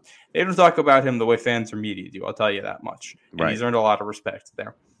 they don't talk about him the way fans or media do. I'll tell you that much. And he's earned a lot of respect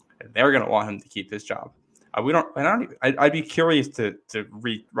there. And they're going to want him to keep his job. I'd be curious to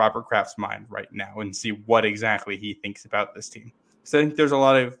read Robert Kraft's mind right now and see what exactly he thinks about this team. So I think there's a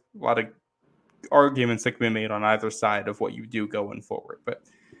lot of arguments that can be made on either side of what you do going forward. But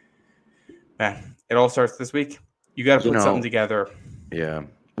man, it all starts this week. You got to put something together. Yeah.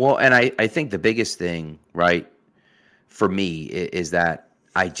 Well, and I think the biggest thing, right, for me is that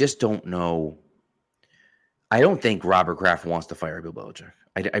I just don't know. I don't think Robert Kraft wants to fire Bill Belichick.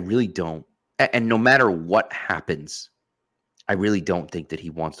 I really don't. And no matter what happens, I really don't think that he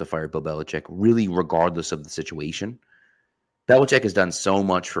wants to fire Bill Belichick, really, regardless of the situation. Belichick has done so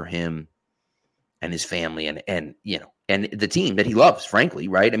much for him and his family and the team that he loves, frankly,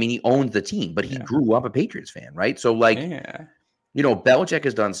 right? I mean, he owns the team, but he grew up a Patriots fan, right? So, Belichick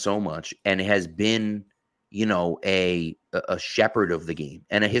has done so much and has been, a shepherd of the game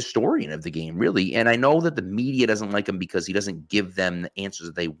and a historian of the game, really. And I know that the media doesn't like him because he doesn't give them the answers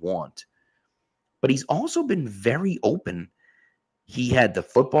that they want. But he's also been very open. He had the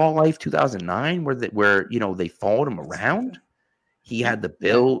Football Life 2009 where they followed him around. He had the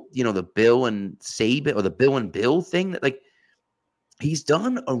Bill, the Bill and Saban or the Bill and Bill thing that he's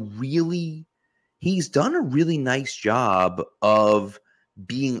done a really nice job of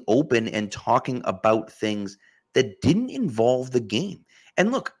being open and talking about things that didn't involve the game.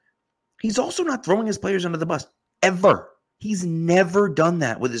 And look, he's also not throwing his players under the bus ever. He's never done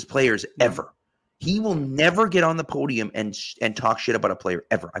that with his players ever. He will never get on the podium and talk shit about a player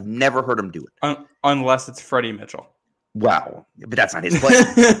ever. I've never heard him do it. Unless it's Freddie Mitchell. Wow. But that's not his player.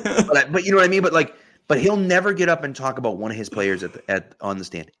 but you know what I mean? But he'll never get up and talk about one of his players on the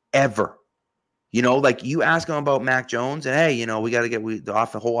stand ever. You ask him about Mac Jones and, hey, we got to get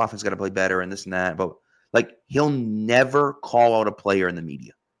the whole offense got to play better and this and that. But he'll never call out a player in the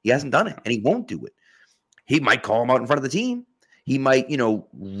media. He hasn't done it and he won't do it. He might call him out in front of the team. He might,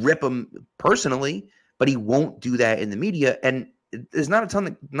 rip him personally, but he won't do that in the media. And there's not a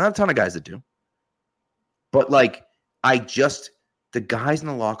ton of guys that do. But the guys in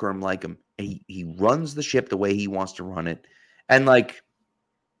the locker room like him. He runs the ship the way he wants to run it. And look,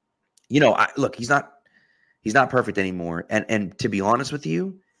 he's not perfect anymore. And to be honest with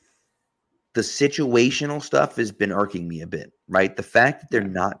you, the situational stuff has been irking me a bit, right? The fact that they're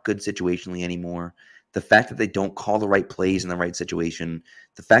not good situationally anymore, the fact that they don't call the right plays in the right situation,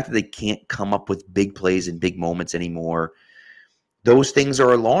 the fact that they can't come up with big plays in big moments anymore, those things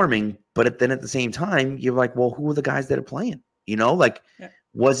are alarming. But then at the same time, you're like, well, who are the guys that are playing? Like,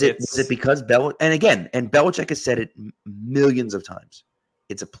 was it because Belichick has said it millions of times.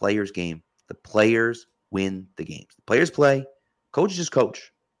 It's a player's game. The players win the games. The players play. Coaches just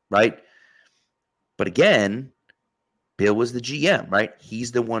coach, right? But again, Bill was the GM, right?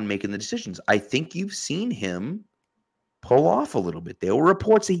 He's the one making the decisions. I think you've seen him pull off a little bit. There were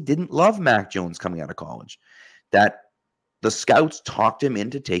reports he didn't love Mac Jones coming out of college, that the scouts talked him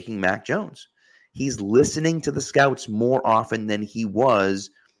into taking Mac Jones. He's listening to the scouts more often than he was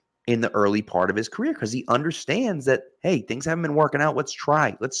in the early part of his career because he understands that, hey, things haven't been working out. Let's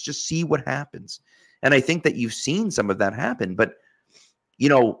try. Let's just see what happens. And I think that you've seen some of that happen. But,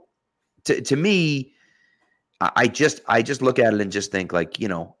 to me, I just look at it and just think like,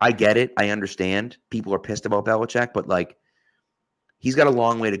 I get it. I understand people are pissed about Belichick, but like he's got a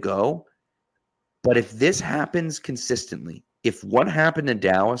long way to go. But if this happens consistently, if what happened in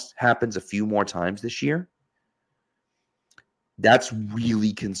Dallas happens a few more times this year, that's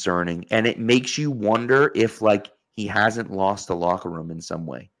really concerning. And it makes you wonder if like he hasn't lost the locker room in some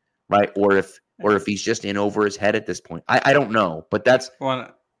way, right? Or if he's just in over his head at this point. I don't know, but that's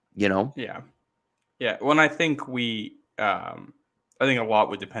Yeah. When I think I think a lot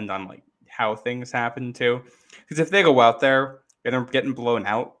would depend on like how things happen too. Because if they go out there and they're getting blown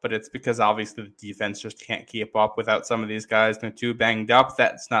out, but it's because obviously the defense just can't keep up without some of these guys. They're too banged up.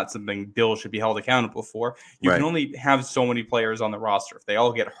 That's not something Bill should be held accountable for. You can only have so many players on the roster. If they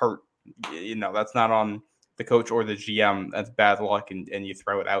all get hurt, that's not on the coach or the GM. That's bad luck, and you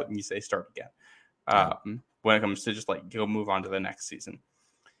throw it out and you say start again. When it comes to just like go move on to the next season.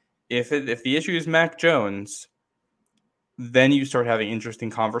 If the issue is Mac Jones, then you start having interesting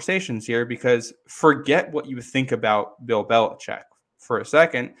conversations here because forget what you think about Bill Belichick for a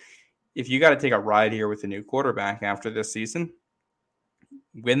second. If you got to take a ride here with a new quarterback after this season,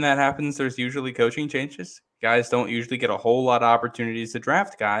 when that happens, there's usually coaching changes. Guys don't usually get a whole lot of opportunities to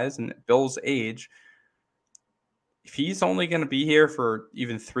draft guys. And at Bill's age, if he's only going to be here for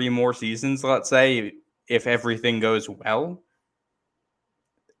even 3 more seasons, let's say, if everything goes well,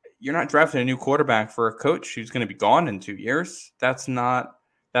 you're not drafting a new quarterback for a coach who's going to be gone in 2 years. That's not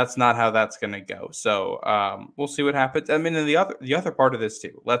how that's going to go. So we'll see what happens. I mean, and the other part of this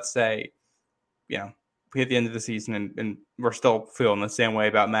too. Let's say, we hit the end of the season and we're still feeling the same way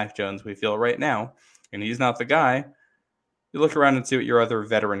about Mac Jones we feel right now, and he's not the guy. You look around and see what your other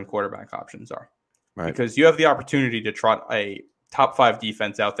veteran quarterback options are, right? Because you have the opportunity to trot a top 5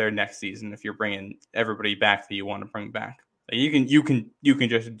 defense out there next season if you're bringing everybody back that you want to bring back. You can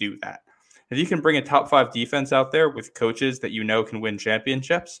just do that. If you can bring a top 5 defense out there with coaches that can win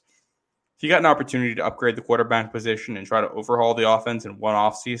championships, if you got an opportunity to upgrade the quarterback position and try to overhaul the offense in one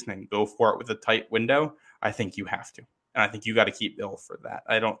offseason and go for it with a tight window, I think you have to. And I think you got to keep Bill for that.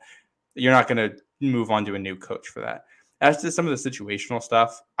 You're not going to move on to a new coach for that. As to some of the situational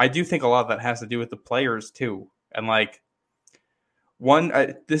stuff, I do think a lot of that has to do with the players too. And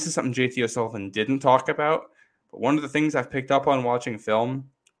this is something JT O'Sullivan didn't talk about. But one of the things I've picked up on watching film,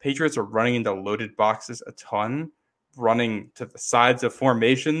 Patriots are running into loaded boxes a ton, running to the sides of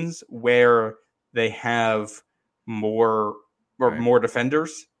formations where they have more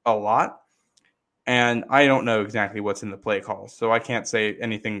defenders a lot. And I don't know exactly what's in the play calls, so I can't say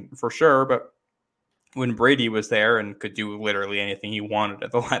anything for sure. But when Brady was there and could do literally anything he wanted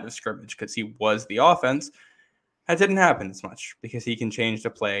at the line of scrimmage because he was the offense, that didn't happen as much because he can change the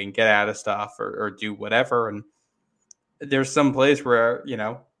play and get out of stuff or do whatever. And there's some plays where,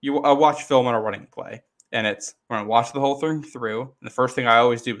 I watch film on a running play and we're going to watch the whole thing through. And the first thing I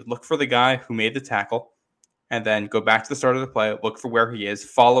always do is look for the guy who made the tackle and then go back to the start of the play, look for where he is,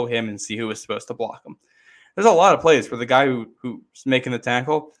 follow him and see who is supposed to block him. There's a lot of plays where the guy who's making the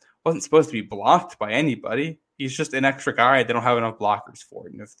tackle wasn't supposed to be blocked by anybody. He's just an extra guy. They don't have enough blockers for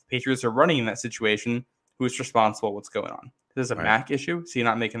it. And if the Patriots are running in that situation, who's responsible? What's going on? Is this a Mac issue? Is he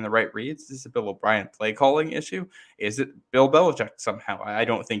not making the right reads? Is this a Bill O'Brien play calling issue? Is it Bill Belichick somehow? I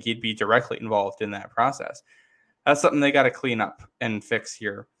don't think he'd be directly involved in that process. That's something they got to clean up and fix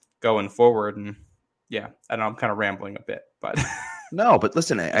here going forward. And I know I'm kind of rambling a bit, but no, but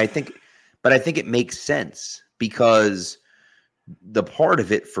listen, I think it makes sense because the part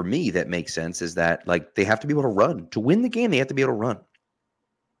of it for me that makes sense is that they have to be able to run to win the game. They have to be able to run.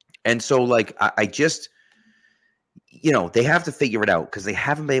 And so I just, they have to figure it out because they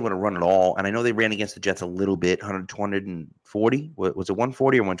haven't been able to run at all. And I know they ran against the Jets a little bit, 240. Was it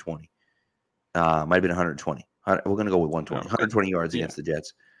 140 or 120? Might have been 120. We're going to go with 120. 120 yards against the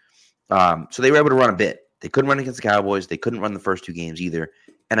Jets. So they were able to run a bit. They couldn't run against the Cowboys. They couldn't run the first 2 games either.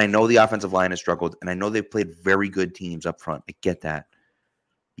 And I know the offensive line has struggled, and I know they've played very good teams up front. I get that.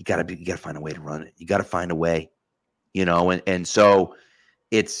 You got to find a way to run it. You got to find a way, and so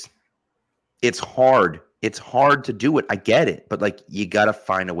it's hard. It's hard to do it. I get it, but like you got to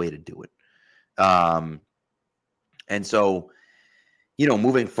find a way to do it. And so,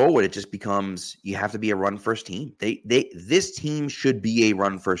 moving forward, it just becomes you have to be a run first team. This team should be a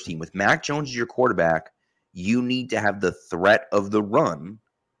run first team. With Mac Jones as your quarterback, you need to have the threat of the run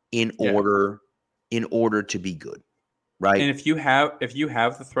in order to be good. Right. And if you have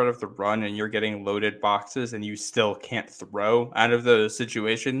the threat of the run and you're getting loaded boxes and you still can't throw out of those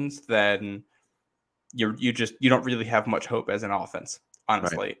situations, then you don't really have much hope as an offense,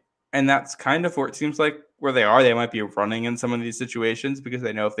 honestly. Right. And that's kind of where it seems like where they are. They might be running in some of these situations because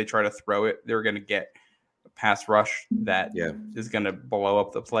they know if they try to throw it, they're going to get a pass rush that is going to blow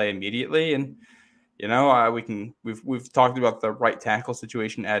up the play immediately. And we've talked about the right tackle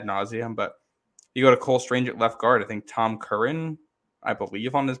situation ad nauseum, but you go to Cole Strange at left guard. I think Tom Curran, I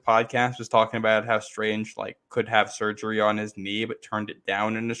believe on his podcast, was talking about how Strange could have surgery on his knee, but turned it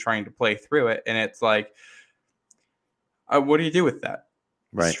down and is trying to play through it. And it's like, what do you do with that?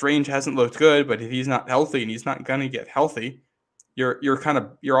 Right. Strange hasn't looked good, but if he's not healthy and he's not going to get healthy, your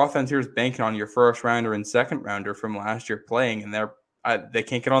offense here is banking on your first rounder and second rounder from last year playing, and they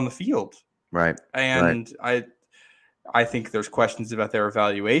can't get on the field. Right. And I think there's questions about their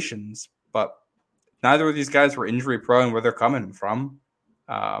evaluations, but neither of these guys were injury prone where they're coming from.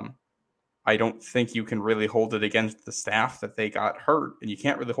 I don't think you can really hold it against the staff that they got hurt, and you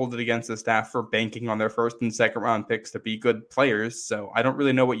can't really hold it against the staff for banking on their first and second round picks to be good players. So I don't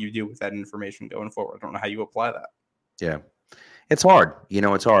really know what you do with that information going forward. I don't know how you apply that. Yeah. It's hard.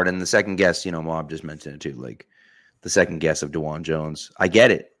 It's hard. And the second guess, Mob just mentioned it too, like the second guess of DeJuan Jones. I get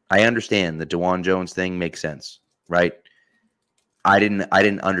it. I understand the DeJuan Jones thing makes sense, right? I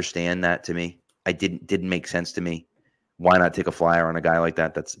didn't understand that to me. I didn't make sense to me. Why not take a flyer on a guy like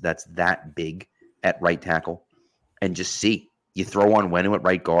that that's that big at right tackle and just see? You throw on Wenu at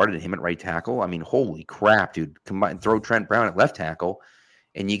right guard and him at right tackle. I mean, holy crap, dude. Combine, throw Trent Brown at left tackle,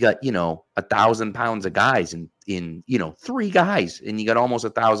 and you got 1,000 pounds of guys in 3 guys, and you got almost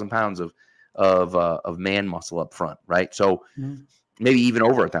 1,000 pounds of man muscle up front, right? So maybe even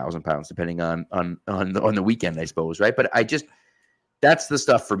over 1,000 pounds, depending on the weekend, I suppose, right? But that's the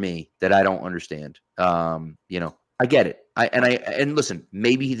stuff for me that I don't understand. I get it. And listen,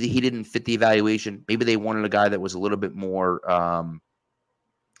 maybe he didn't fit the evaluation. Maybe they wanted a guy that was a little bit more,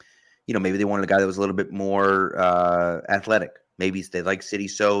 maybe they wanted a guy that was a little bit more athletic. Maybe they like City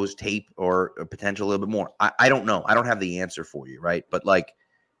So's tape or potential a little bit more. I don't know. I don't have the answer for you, right? But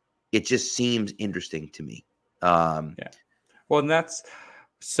it just seems interesting to me. Yeah. Well, and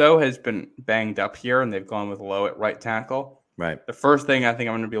So has been banged up here, and they've gone with Lowe at right tackle. Right. The first thing I think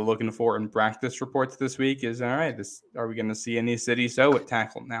I'm going to be looking for in practice reports this week is, all right, are we going to see any City So at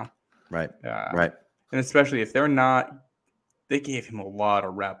tackle now? Right. Right. And especially if they're not, they gave him a lot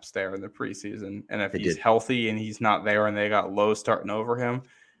of reps there in the preseason. And if he's healthy and he's not there and they got Lowe starting over him,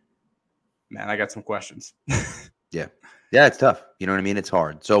 man, I got some questions. Yeah. Yeah, it's tough. You know what I mean? It's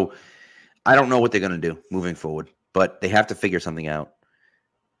hard. So I don't know what they're going to do moving forward, but they have to figure something out.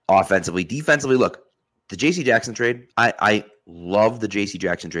 Offensively, defensively, look, the J.C. Jackson trade, I love the J.C.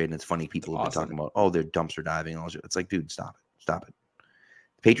 Jackson trade, and it's funny people have been talking about, they're dumpster diving. And all it's like, dude, stop it.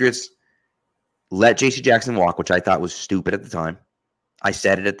 The Patriots let J.C. Jackson walk, which I thought was stupid at the time. I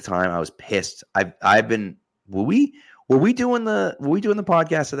said it at the time. I was pissed. I've been. Were we doing the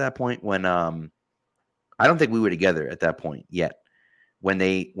podcast at that point when I don't think we were together at that point yet. When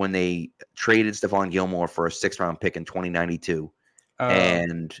they traded Stephon Gilmore for a 6th round pick in 2092.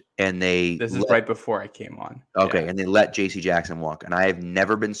 And this is right before I came on. Okay, yeah. And they let J.C. Jackson walk. And I have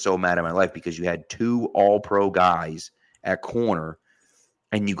never been so mad in my life because you had 2 all-pro guys at corner,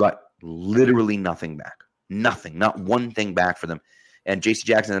 and you got literally nothing back. Nothing. Not one thing back for them. And J.C.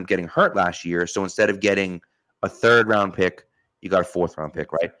 Jackson ended up getting hurt last year, so instead of getting a 3rd-round pick, you got a 4th-round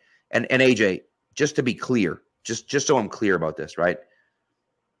pick, right? And AJ, just to be clear, just so I'm clear about this, right?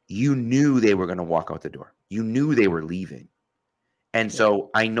 You knew they were going to walk out the door. You knew they were leaving. And so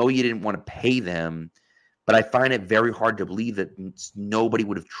I know you didn't want to pay them, but I find it very hard to believe that nobody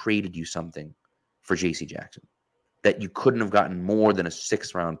would have traded you something for J.C. Jackson, that you couldn't have gotten more than a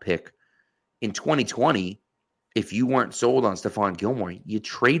 6th-round pick. In 2020, if you weren't sold on Stephon Gilmore, you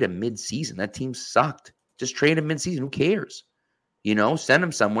trade him mid-season. That team sucked. Just trade him mid-season. Who cares? Send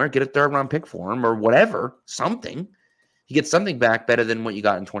him somewhere, get a 3rd-round pick for him or whatever, something. he gets something back better than what you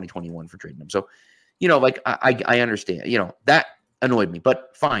got in 2021 for trading him. So, like I understand, that annoyed me,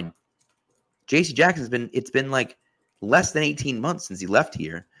 but fine. JC Jackson's it's been like less than 18 months since he left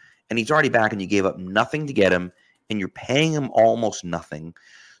here, and he's already back, and you gave up nothing to get him, and you're paying him almost nothing.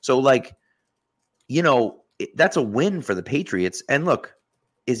 So, that's a win for the Patriots. And look,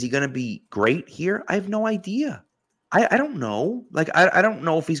 is he going to be great here? I have no idea. I don't know. I don't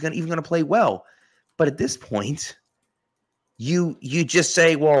know if he's even going to play well. But at this point, you just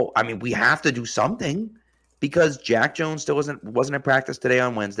say, well, I mean, we have to do something because Jack Jones still wasn't at practice today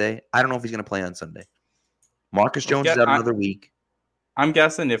on Wednesday. I don't know if he's going to play on Sunday. Marcus Jones is out another week. I'm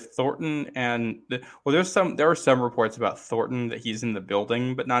guessing if Thornton there are some reports about Thornton that he's in the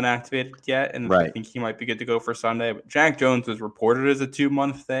building but not activated yet, and I think he might be good to go for Sunday. But Jack Jones was reported as a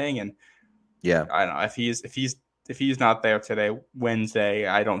 2-month thing, and I don't know if he's not there today, Wednesday,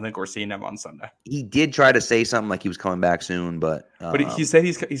 I don't think we're seeing him on Sunday. He did try to say something like he was coming back soon, but he said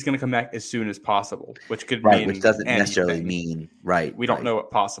he's going to come back as soon as possible, which could mean which doesn't necessarily mean We don't know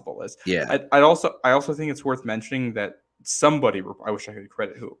what possible is. Yeah, I also think it's worth mentioning that somebody, I wish I could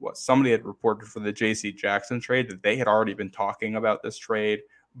credit who it was. Somebody had reported for the J.C. Jackson trade that they had already been talking about this trade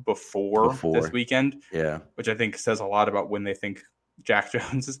before this weekend. Yeah, which I think says a lot about when they think Jack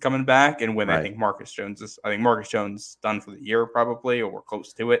Jones is coming back and when they think Marcus Jones is. I think Marcus Jones done for the year probably, or we're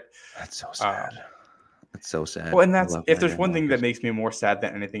close to it. That's so sad. That's so sad. Well, and if there's one thing that makes me more sad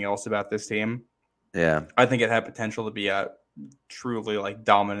than anything else about this team, I think it had potential to be a truly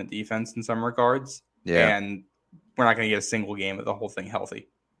dominant defense in some regards. Yeah, and we're not going to get a single game of the whole thing healthy.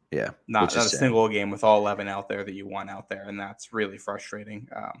 Yeah. Not a single game with all 11 out there that you want out there. And that's really frustrating.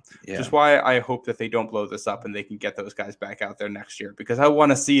 Which is why I hope that they don't blow this up and they can get those guys back out there next year, because I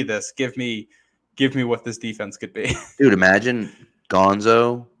want to see this. Give me what this defense could be. Dude, imagine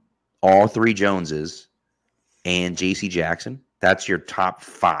Gonzo, all 3 Joneses, and JC Jackson. That's your top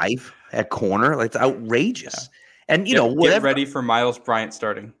 5 at corner. It's outrageous. Yeah. And, get ready for Miles Bryant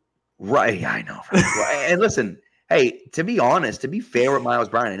starting. Right. I know. And listen, hey, to be honest, to be fair with Miles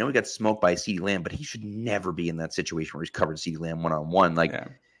Bryant, I know he got smoked by CeeDee Lamb, but he should never be in that situation where he's covered CeeDee Lamb one-on-one.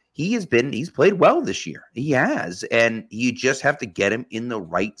 He's played well this year. He has. And you just have to get him in the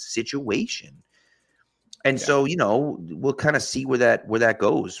right situation. And so, we'll kind of see where that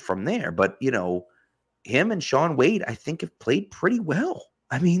goes from there. But, him and Sean Wade, I think, have played pretty well.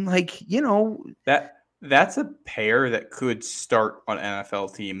 I mean, That's a pair that could start on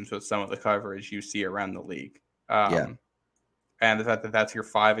NFL teams with some of the coverage you see around the league. And the fact that that's your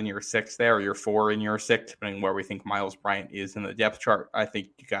 5 and your 6 there, or your 4 and your 6, depending where we think Miles Bryant is in the depth chart, I think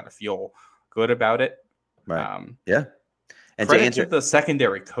you got to feel good about it. Right. And credit to the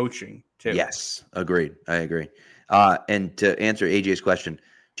secondary coaching too. Yes, agreed. I agree. And to answer AJ's question,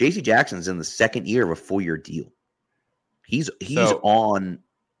 JC Jackson's in the second year of a 4-year deal. He's on,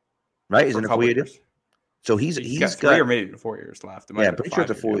 right? Is it a 4-year deal? So he's got 3 or maybe 4 years left. I'm pretty sure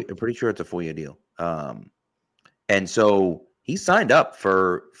it's a 4-year deal. And so he signed up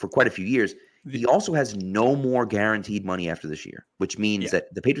for quite a few years. He also has no more guaranteed money after this year, which means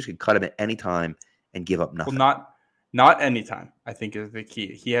that the Patriots could cut him at any time and give up nothing. Well, not any time, I think, is the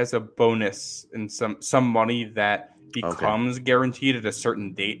key. He has a bonus and some money that becomes guaranteed at a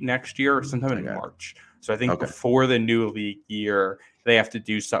certain date next year, or sometime in March. So I think before the new league year, they have to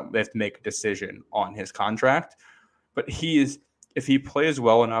do something. They have to make a decision on his contract. But if he plays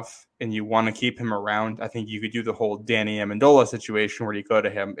well enough and you want to keep him around, I think you could do the whole Danny Amendola situation where you go to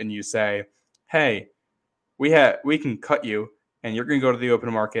him and you say, hey, we can cut you and you're going to go to the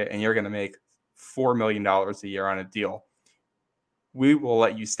open market and you're going to make $4 million a year on a deal. We will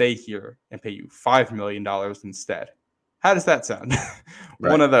let you stay here and pay you $5 million instead. How does that sound?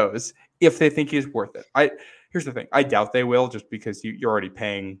 One of those, if they think he's worth it. Here's the thing. I doubt they will, just because you're already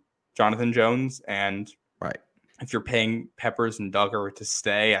paying Jonathan Jones. And if you're paying Peppers and Duggar to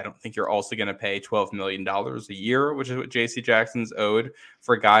stay, I don't think you're also going to pay $12 million a year, which is what J.C. Jackson's owed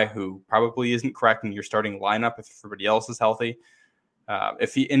for a guy who probably isn't cracking your starting lineup if everybody else is healthy.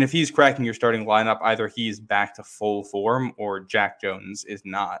 If he's cracking your starting lineup, either he's back to full form or Jack Jones is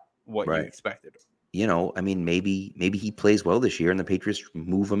not what you expected. Maybe he plays well this year and the Patriots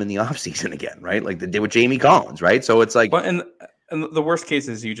move him in the offseason again, right? Like they did with Jamie Collins, right? So it's like... And the worst case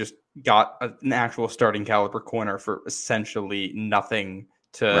is you just got an actual starting caliber corner for essentially nothing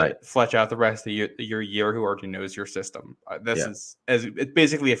to flesh out the rest of your year, who already knows your system. It's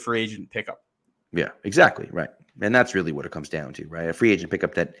basically a free agent pickup. Yeah, exactly, right. And that's really what it comes down to, right? A free agent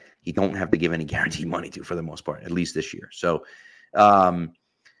pickup that you don't have to give any guaranteed money to for the most part, at least this year. So, so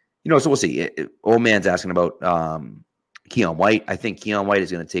we'll see. Old man's asking about Keon White. I think Keon White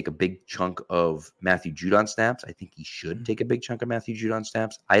is going to take a big chunk of Matthew Judon snaps. I think he should take a big chunk of Matthew Judon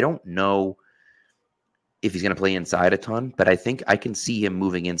snaps. I don't know if he's going to play inside a ton, but I think I can see him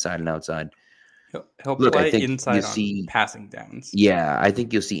moving inside and outside. He'll Look, play I think inside on passing downs. Yeah, I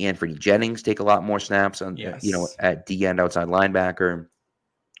think you'll see Anthony Jennings take a lot more snaps on, at D end outside linebacker.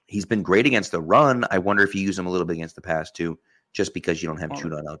 He's been great against the run. I wonder if you use him a little bit against the pass too, just because you don't have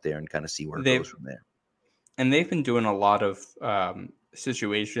Judon out there and kind of see where it goes from there. And they've been doing a lot of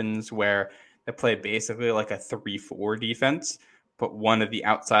situations where they play basically like a 3-4 defense, but one of the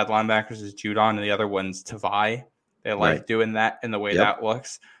outside linebackers is Judon and the other one's Tavai. They like doing that in the way that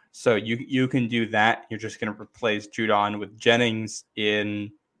looks. So you can do that. You're just going to replace Judon with Jennings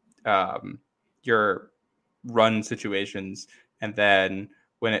in your run situations. And then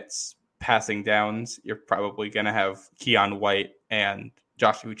when it's passing downs, you're probably going to have Keon White and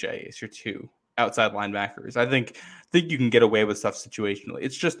Josh Uche as your two outside linebackers. I think you can get away with stuff situationally.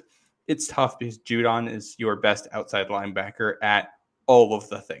 It's tough because Judon is your best outside linebacker at all of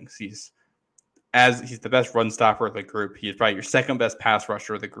the things. He's the best run stopper of the group. He's probably your second best pass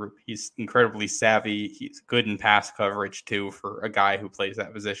rusher of the group. He's incredibly savvy. He's good in pass coverage too for a guy who plays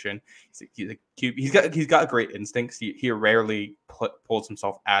that position. He's got great instincts. He rarely pulls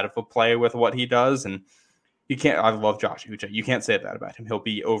himself out of a play with what he does, and you can't. I love Josh Uche. You can't say that about him. He'll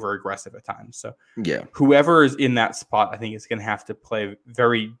be over aggressive at times. So whoever is in that spot, I think is going to have to play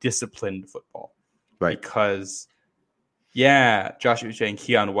very disciplined football, right? Because Josh Uche and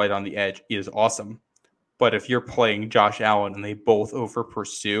Keon White on the edge is awesome. But if you're playing Josh Allen and they both over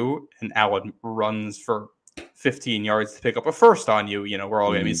pursue and Allen runs for 15 yards to pick up a first on you, we're all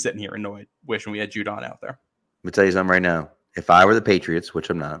going to be sitting here annoyed, wishing we had Judon out there. Let me tell you something right now. If I were the Patriots, which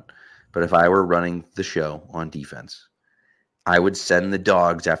I'm not, but if I were running the show on defense, I would send the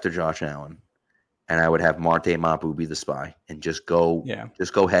dogs after Josh Allen, and I would have Marte Mapu be the spy and just go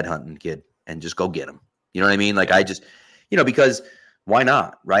head hunting, kid, and just go get him. You know what I mean? Like I just, because why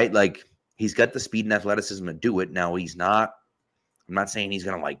not, right? Like he's got the speed and athleticism to do it. Now I'm not saying he's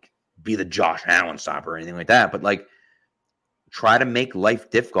going to be the Josh Allen stopper or anything like that, but try to make life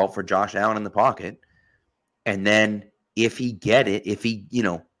difficult for Josh Allen in the pocket. And then if he gets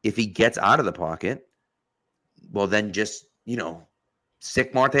out of the pocket, well, then just,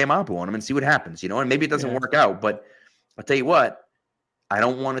 stick Marte Mapu on him and see what happens, and maybe it doesn't work out, but I'll tell you what, I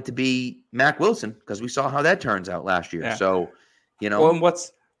don't want it to be Mac Wilson because we saw how that turns out last year. Yeah. So, Well, and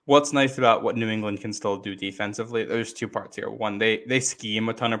what's nice about what New England can still do defensively, there's two parts here. One, they scheme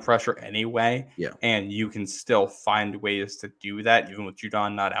a ton of pressure anyway, and you can still find ways to do that even with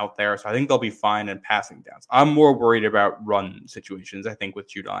Judon not out there. So I think they'll be fine in passing downs. I'm more worried about run situations, I think, with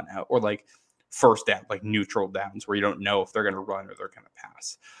Judon out, or first down, neutral downs where you don't know if they're going to run or they're going to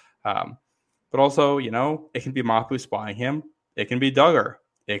pass. But also, it can be Mapu spying him. It can be Duggar.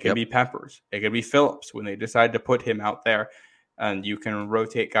 It can be Peppers. It can be Phillips when they decide to put him out there. And you can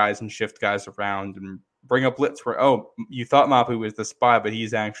rotate guys and shift guys around and bring a blitz where, you thought Mapu was the spy, but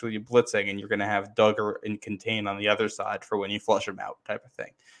he's actually blitzing, and you're going to have Duggar and Contain on the other side for when you flush him out type of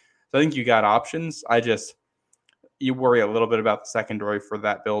thing. So I think you got options. You worry a little bit about the secondary for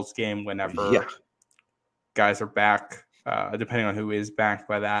that Bills game whenever guys are back, depending on who is backed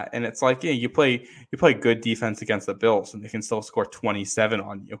by that. And it's you play good defense against the Bills, and they can still score 27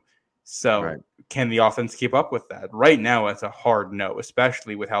 on you. So can the offense keep up with that? Right now, it's a hard no,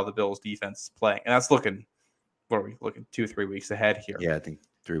 especially with how the Bills defense is playing. And that's looking, what are we looking, 2-3 weeks ahead here? Yeah, I think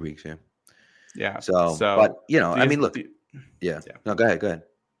 3 weeks, Yeah. So but, look. No, go ahead.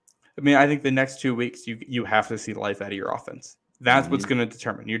 I think the next 2 weeks, you have to see life out of your offense. That's what's going to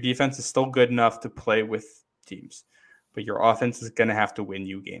determine. Your defense is still good enough to play with teams, but your offense is going to have to win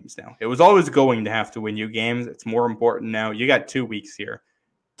you games now. It was always going to have to win you games. It's more important now. You got 2 weeks here.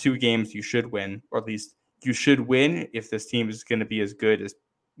 2 games you should win, or at least you should win if this team is going to be as good as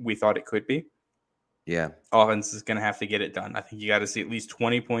we thought it could be. Yeah. Offense is going to have to get it done. I think you got to see at least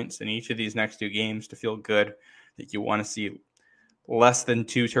 20 points in each of these next 2 games to feel good. I think you want to see less than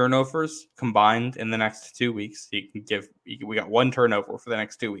 2 turnovers combined in the next 2 weeks. We got 1 turnover for the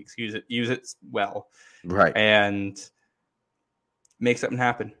next 2 weeks. Use it well. Right. And make something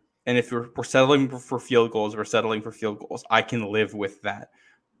happen. And if we're settling for field goals, I can live with that.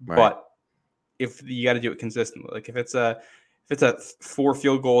 Right. But if you got to do it consistently, if it's a 4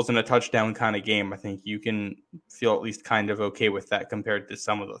 field goals and a touchdown kind of game, I think you can feel at least kind of okay with that compared to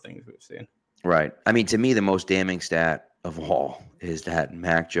some of the things we've seen. Right. To me, the most damning stat of all is that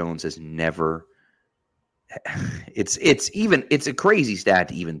Mac Jones has never. It's a crazy stat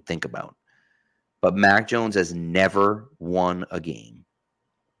to even think about, but Mac Jones has never won a game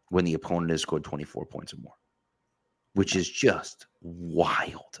when the opponent has scored 24 points or more. which is just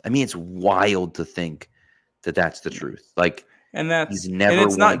wild. I mean, it's wild to think that that's the truth. Like, and that's he's never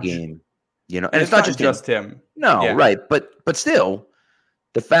won a game, and it's not just him. No, yeah. Right. But still,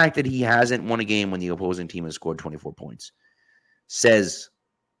 the fact that he hasn't won a game when the opposing team has scored 24 points says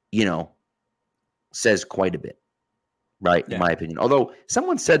quite a bit, right? Yeah. In my opinion. Although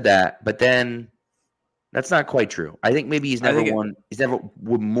someone said that, but then that's not quite true. I think maybe he's never won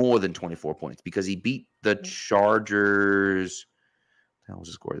more than 24 points because he beat the Chargers. What was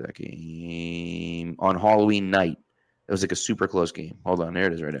the score of that game? On Halloween night. It was like a super close game. Hold on. There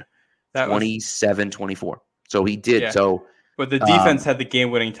it is right there. 27-24. So he did. Yeah. So, but the defense had the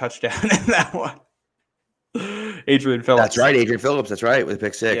game-winning touchdown in that one. Adrian Phillips. That's right. Adrian Phillips. That's right. With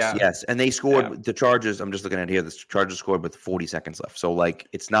pick six. Yeah. Yes. And they scored the Chargers. I'm just looking at it here. The Chargers scored with 40 seconds left. So, like,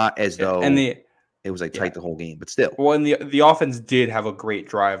 it's not as though it was like tight the whole game, but still. Well, and the offense did have a great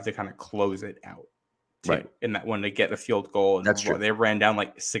drive to kind of close it out. Too, right. In that one to get a field goal. And that's true. They ran down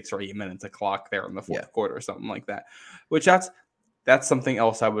like 6 or 8 minutes of clock there in the fourth quarter or something like that. Which that's something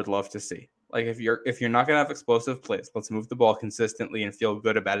else I would love to see. Like if you're not going to have explosive plays, let's move the ball consistently and feel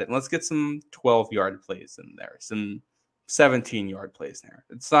good about it. And let's get some 12-yard plays in there, some 17-yard plays there.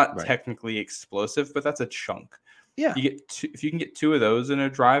 It's not technically explosive, but that's a chunk. Yeah. If you can get 2 of those in a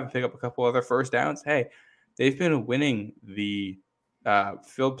drive and pick up a couple other first downs, hey, they've been winning the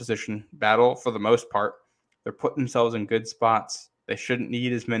field position battle for the most part. They're putting themselves in good spots. They shouldn't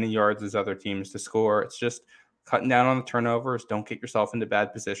need as many yards as other teams to score. It's just cutting down on the turnovers. Don't get yourself into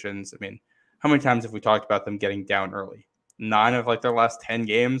bad positions. I mean, how many times have we talked about them getting down early? 9 of like their last 10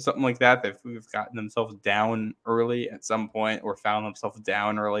 games, something like that. We've gotten themselves down early at some point or found themselves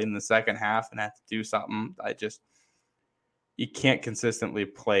down early in the second half and had to do something. You can't consistently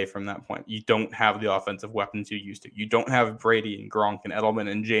play from that point. You don't have the offensive weapons you used to. You don't have Brady and Gronk and Edelman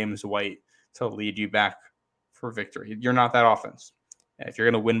and James White to lead you back for victory. You're not that offense. If you're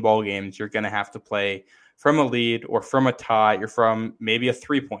going to win ball games, you're going to have to play from a lead or from a tie or from maybe a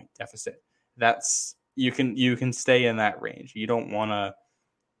 3-point deficit. That's you can stay in that range. You don't want to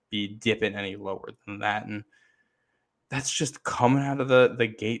be dipping any lower than that. And that's just coming out of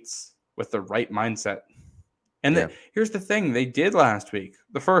the gates with the right mindset. And here's the thing they did last week.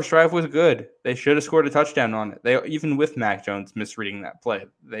 The first drive was good. They should have scored a touchdown on it. Even with Mac Jones misreading that play,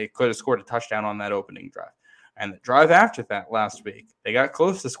 they could have scored a touchdown on that opening drive. And the drive after that last week, they got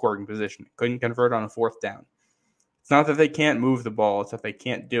close to scoring position. Couldn't convert on a 4th down. It's not that they can't move the ball. It's that they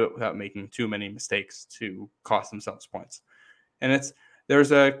can't do it without making too many mistakes to cost themselves points. And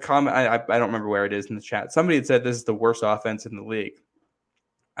there's a comment, I don't remember where it is in the chat. Somebody had said this is the worst offense in the league.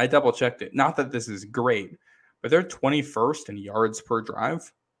 I double-checked it. Not that this is great, but they're 21st in yards per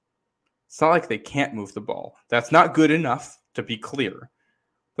drive. It's not like they can't move the ball. That's not good enough, to be clear.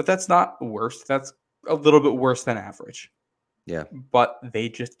 But that's not worse. That's a little bit worse than average. Yeah. But they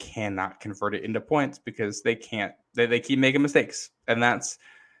just cannot convert it into points because they can't. They keep making mistakes. And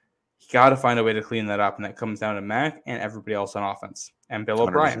you got to find a way to clean that up. And that comes down to Mac and everybody else on offense. And Bill 100%.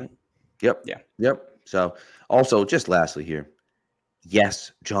 O'Brien. Yep. Yeah. Yep. So also, just lastly here,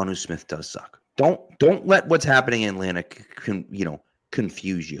 yes, Jonnu Smith does suck. Don't let what's happening in Atlanta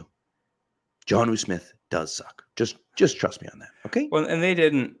confuse you. Jonnu Smith does suck. Just trust me on that. Okay. Well, and they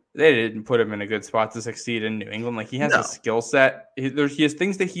didn't put him in a good spot to succeed in New England. Like he has a skill set. He has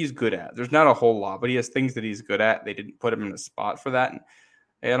things that he's good at. There's not a whole lot, but he has things that he's good at. They didn't put him in a spot for that.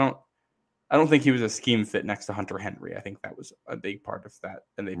 And I don't think he was a scheme fit next to Hunter Henry. I think that was a big part of that.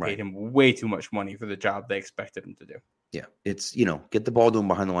 And they paid him way too much money for the job they expected him to do. Yeah. It's, get the ball to him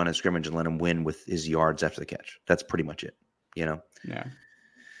behind the line of scrimmage and let him win with his yards after the catch. That's pretty much it, Yeah.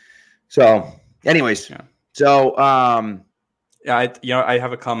 So anyways, so, I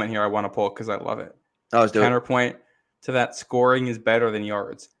have a comment here I want to pull because I love it. Oh, let's do Counterpoint to that: scoring is better than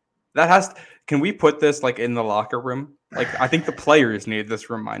yards. Can we put this like in the locker room? Like I think the players need this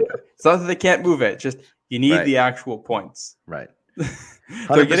reminder. It's not that they can't move it; just you need the actual points. Right.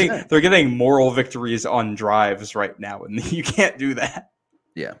 they're getting moral victories on drives right now, and you can't do that.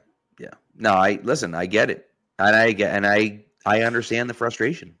 Yeah. No, I get it, and I understand the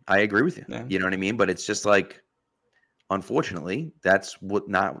frustration. I agree with you. Yeah. You know what I mean? But it's just like, unfortunately, that's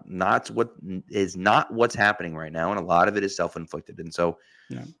not what's happening right now, and a lot of it is self-inflicted, and so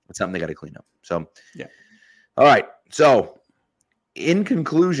it's something they got to clean up. So, all right. So, in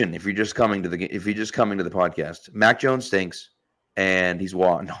conclusion, if you're just coming to the podcast, Mac Jones stinks, and he's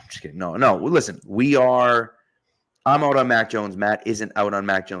walking. No, I'm just kidding. No. Listen, I'm out on Mac Jones. Matt isn't out on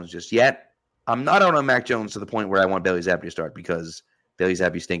Mac Jones just yet. I'm not out on Mac Jones to the point where I want Bailey Zappi to start because Bailey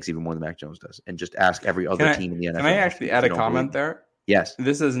Zappi stinks even more than Mac Jones does. And just ask every other team in the NFL. Can I actually add a comment there? Yes.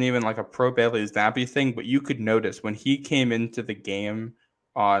 This isn't even like a pro Bailey Zappi thing, but you could notice when he came into the game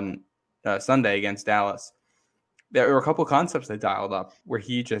on Sunday against Dallas, there were a couple concepts they dialed up where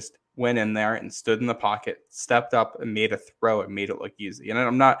he just went in there and stood in the pocket, stepped up and made a throw and made it look easy.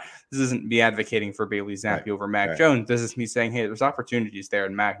 And this isn't me advocating for Bailey Zappi over Mac Jones. This is me saying, hey, there's opportunities there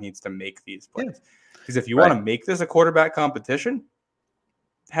and Mac needs to make these plays. Because if you want to make this a quarterback competition,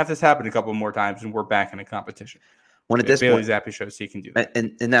 have this happen a couple more times and we're back in a competition. When at this Bailey point, Zappi shows he can do that.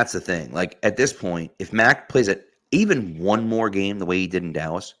 And that's the thing. Like at this point, if Mac plays it even one more game the way he did in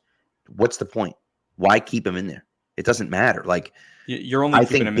Dallas, what's the point? Why keep him in there? It doesn't matter. Like you're only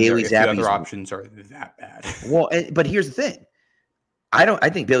keeping him in there if the other options are that bad. Well, but here's the thing. I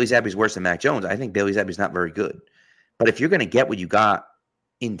think Bailey Zappi's worse than Mac Jones. I think Bailey Zappi's not very good. But if you're going to get what you got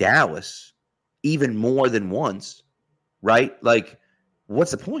in Dallas, even more than once, right? Like,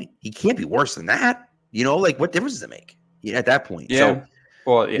 what's the point? He can't be worse than that. Like what difference does it make at that point? Yeah. So,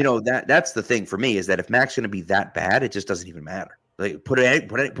 well, yeah. That's the thing for me is that if Mac's going to be that bad, it just doesn't even matter. Like put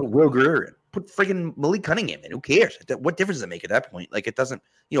Will Greer in, put friggin' Malik Cunningham in. Who cares? What difference does it make at that point? Like it doesn't,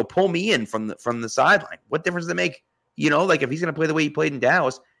 pull me in from the sideline. What difference does it make? Like if he's going to play the way he played in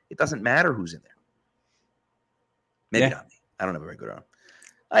Dallas, it doesn't matter who's in there. Maybe not me. I don't have a very good arm.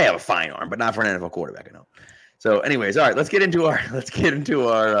 I have a fine arm, but not for an NFL quarterback. I know. So, anyways, all right, let's get into our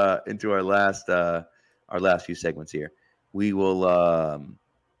last few segments here. We will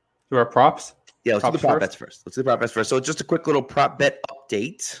do our props. Yeah, let's do the prop bets first. So, just a quick little prop bet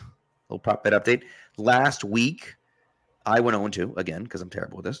update. Last week, I went 0-2 again because I'm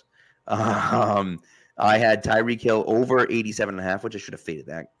terrible with this. I had Tyreek Hill over 87.5, which I should have faded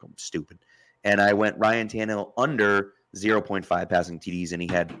that. I'm stupid. And I went Ryan Tannehill under 0.5 passing TDs, and he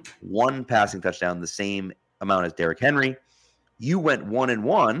had one passing touchdown, the same amount as Derrick Henry. You went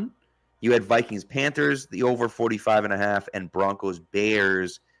 1-1. You had Vikings Panthers, the over 45.5, and Broncos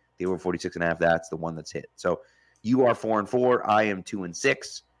Bears, the over 46.5. That's the one that's hit. So you are 4-4. I am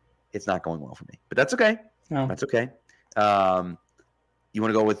 2-6. It's not going well for me, but that's okay. No. That's okay. You want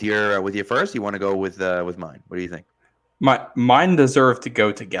to go with your first? You want to go with mine? What do you think? Mine deserve to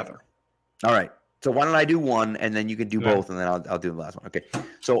go together. All right. So why don't I do one, and then you can do both, and then I'll do the last one. Okay.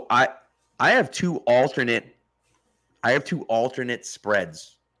 So I have two alternate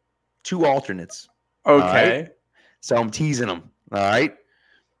spreads. Two alternates. Okay. Right? So I'm teasing them. All right.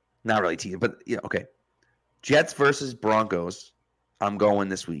 Not really teasing, but okay. Jets versus Broncos. I'm going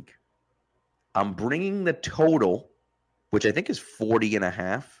this week. I'm bringing the total, which I think is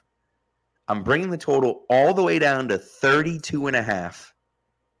 40.5. I'm bringing the total all the way down to 32.5,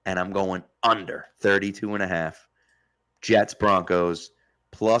 and I'm going under 32.5. Jets Broncos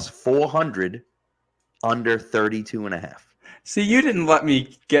plus 400 under 32.5. See, you didn't let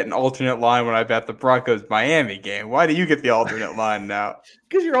me get an alternate line when I bet the Broncos Miami game. Why do you get the alternate line now?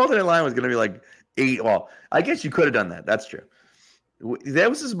 Because your alternate line was going to be like 8. Well, I guess you could have done that. That's true.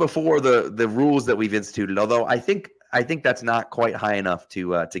 This is before the rules that we've instituted. Although I think that's not quite high enough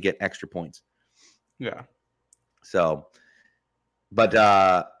to get extra points. Yeah. So, but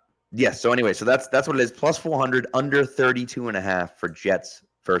yes. So anyway, so that's what it is. Plus 400 under 32.5 for Jets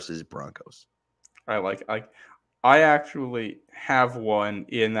versus Broncos. I actually have one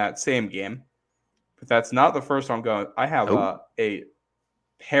in that same game, but that's not the first one I'm going. I have a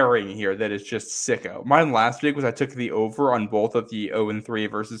pairing here that is just sicko. Mine last week was I took the over on both of the 0-3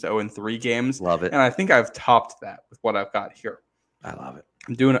 versus 0-3 games. Love it. And I think I've topped that with what I've got here. I love it.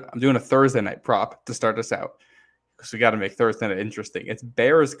 I'm doing a Thursday night prop to start us out because we got to make Thursday night interesting. It's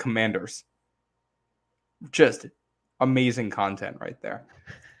Bears Commanders. Just amazing content right there.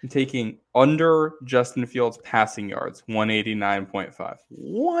 I'm taking under Justin Fields passing yards, 189.5.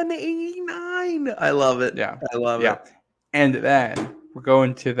 189. I love it. Yeah. I love it. And then we're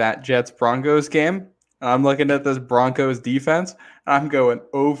going to that Jets-Broncos game. And I'm looking at this Broncos defense. And I'm going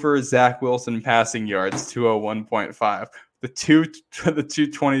over Zach Wilson passing yards, 201.5. The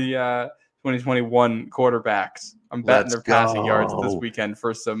 2021 quarterbacks. I'm betting their passing yards this weekend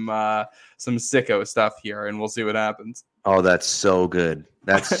for some sicko stuff here, and we'll see what happens. Oh, that's so good.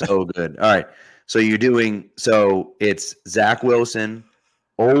 That's so good. All right. So it's Zach Wilson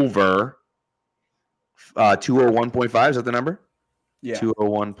over 201.5. Is that the number? Yeah.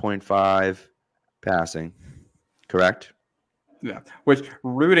 201.5 passing. Correct? Yeah. Which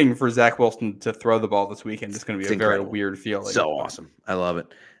rooting for Zach Wilson to throw the ball this weekend is going to be very weird feeling. So awesome. I love it.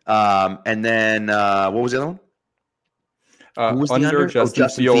 And then what was the other one? Under Justin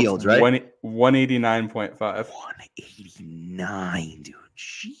Fields, right? 189.5. 189, dude.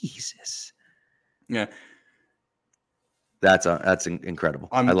 Jesus. Yeah. That's incredible.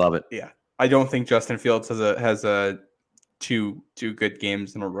 I love it. Yeah. I don't think Justin Fields has a two good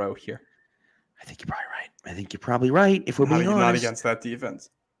games in a row here. I think you're probably right. If we're being honest, not against that defense.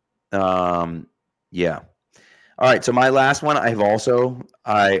 Yeah. All right. So my last one, I have also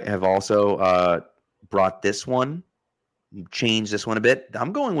brought this one, changed this one a bit.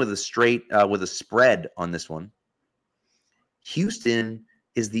 I'm going with a spread on this one. Houston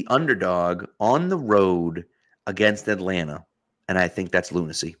is the underdog on the road against Atlanta, and I think that's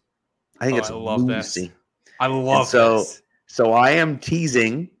lunacy. I think it's lunacy. This. I love this. So I am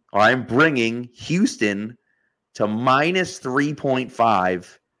teasing, or I'm bringing Houston to minus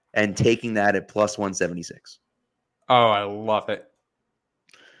 3.5 and taking that at plus 176. Oh, I love it.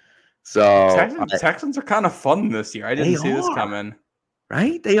 So Texans are kind of fun this year. I didn't see this coming.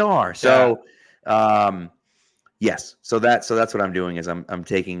 Right? They are. So, yes. So that's what I'm doing is I'm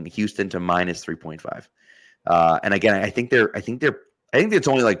taking Houston to minus 3.5. And again, I think it's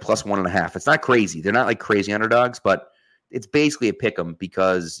only like plus 1.5. It's not crazy. They're not like crazy underdogs, but it's basically a pick 'em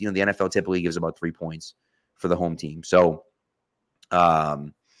because the NFL typically gives about 3 points for the home team. So,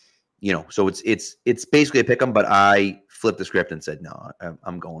 so it's basically a pick 'em, but I flipped the script and said no,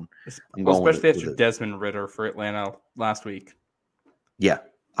 I'm going. Especially after Desmond Ridder for Atlanta last week. Yeah,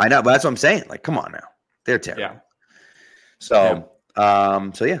 I know, but that's what I'm saying. Like, come on now, they're terrible. Yeah. So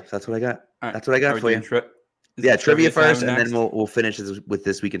that's what I got. Right. That's what I got for you. Trivia first, and then we'll finish with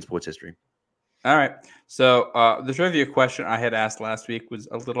this week in sports history. All right. So the trivia question I had asked last week was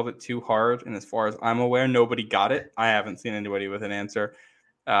a little bit too hard, and as far as I'm aware, nobody got it. I haven't seen anybody with an answer.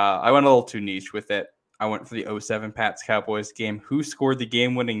 I went a little too niche with it. I went for the 2007 Pats-Cowboys game. Who scored the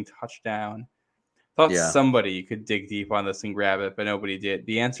game-winning touchdown? Thought somebody could dig deep on this and grab it, but nobody did.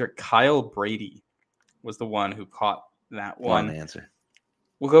 The answer, Kyle Brady, was the one who caught that one. One answer.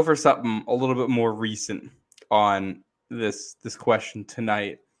 We'll go for something a little bit more recent on this question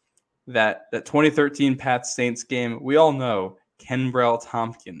tonight. That 2013 Pats-Saints game, we all know Kenbrell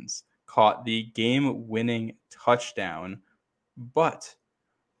Tompkins caught the game-winning touchdown, but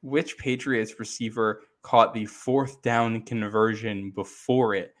which Patriots receiver caught the fourth down conversion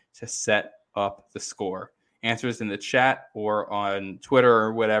before it to set up the score? Answers in the chat or on Twitter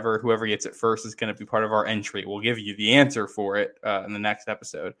or whatever. Whoever gets it first is going to be part of our entry. We'll give you the answer for it in the next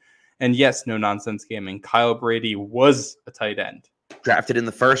episode. And yes, no nonsense gaming. Kyle Brady was a tight end. Drafted in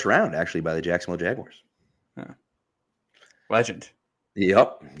the first round, actually, by the Jacksonville Jaguars. Legend.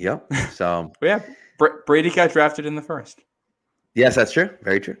 Yep. So Brady got drafted in the first. Yes, that's true.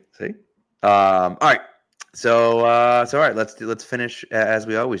 Very true. See. All right. So all right. Let's finish as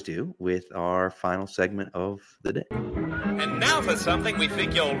we always do with our final segment of the day. And now for something we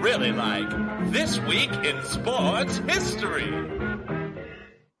think you'll really like. This week in sports history.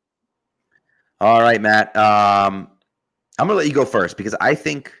 All right, Matt. I'm gonna let you go first because I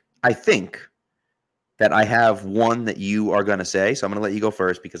think that I have one that you are gonna say. So I'm gonna let you go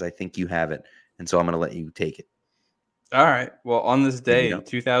first because I think you have it, and so I'm gonna let you take it. All right. Well, on this day in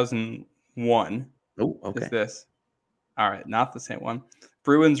 2001. Oh, okay. Is this? All right, not the same one.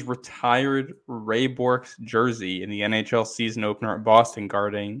 Bruins retired Ray Bourque's jersey in the NHL season opener at Boston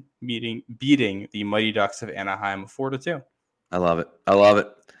Garden, beating the Mighty Ducks of Anaheim 4-2. I love it.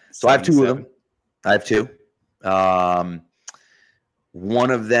 So I have two of them. I have two.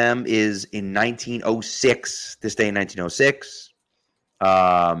 One of them is in 1906. This day in 1906,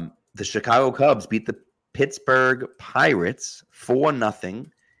 the Chicago Cubs beat the Pittsburgh Pirates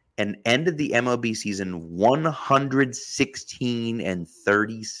 4-0 and ended the MLB season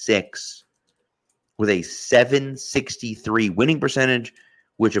 116-36 with a 763 winning percentage,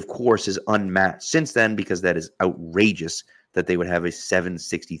 which of course is unmatched since then because that is outrageous that they would have a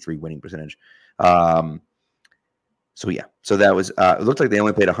 763 winning percentage. So that was it looked like they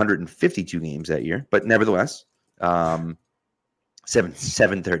only played 152 games that year, but nevertheless,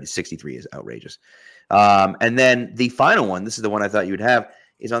 763 is outrageous. And then the final one, this is the one I thought you would have,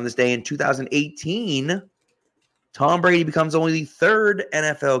 is on this day in 2018. Tom Brady becomes only the third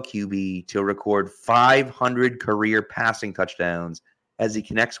NFL QB to record 500 career passing touchdowns as he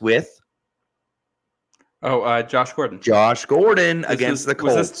connects with Josh Gordon. Against the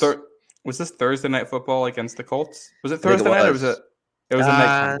Colts. Was this Thursday Night Football against the Colts? Was it Thursday night or was it? It was a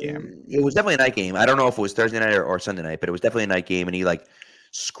nighttime game. It was definitely a night game. I don't know if it was Thursday night or Sunday night, but it was definitely a night game. And he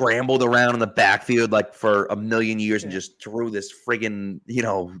scrambled around in the backfield for a million years and just threw this friggin'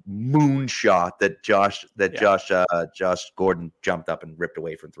 moonshot that Josh Gordon jumped up and ripped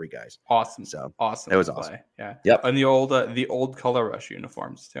away from three guys. Awesome. So awesome. It was play. awesome. Yeah. Yep. And the old Color Rush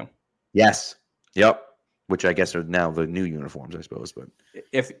uniforms too. Yes. Yep. Which I guess are now the new uniforms, I suppose. But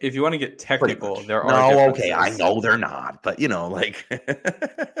if you want to get technical, there are no. Okay, I know they're not, but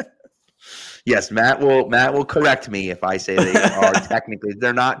Yes, Matt will correct me if I say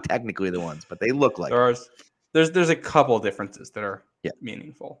they're not technically the ones, but they look like there's a couple differences that are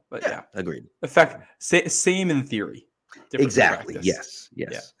meaningful, but agreed. Same in theory. Exactly. Yes.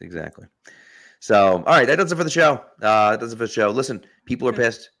 Exactly. So, all right, that does it for the show. Listen, people are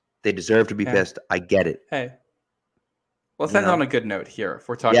pissed. They deserve to be pissed. I get it. Hey, let's end on a good note here. If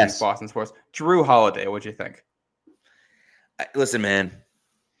we're talking Boston sports, Drew Holiday, what'd you think? Listen, man,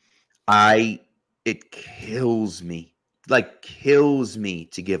 it kills me. Kills me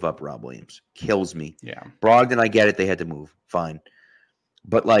to give up Rob Williams. Kills me. Yeah. Brogdon, I get it. They had to move. Fine.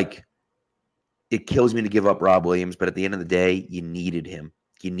 But, it kills me to give up Rob Williams. But at the end of the day, you needed him.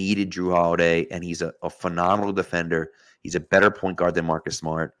 You needed Drew Holiday, and he's a phenomenal defender. He's a better point guard than Marcus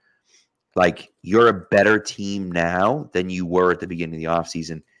Smart. You're a better team now than you were at the beginning of the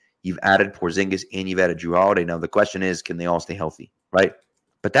offseason. You've added Porzingis and you've added Drew Holiday. Now, the question is, can they all stay healthy, right?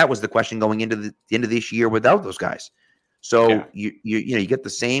 But that was the question going into the end of this year without those guys. So you get the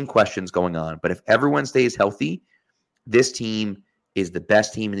same questions going on. But if everyone stays healthy, this team is the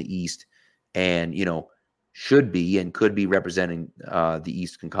best team in the East, and should be and could be representing the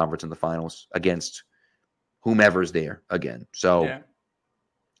Eastern Conference in the finals against whomever's there again. So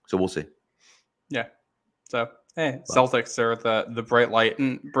we'll see. Yeah. So Celtics are the bright light,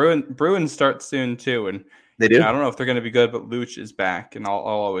 and Bruins start soon too, and they do. I don't know if they're going to be good, but Luch is back, and I'll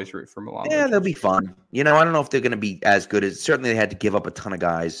always root for Milan. Yeah, they'll be fun. I don't know if they're going to be as good as. Certainly, they had to give up a ton of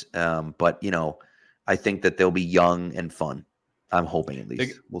guys, but I think that they'll be young and fun. I'm hoping at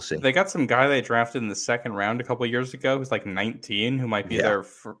least. We'll see. They got some guy they drafted in the second round a couple of years ago who's 19, who might be their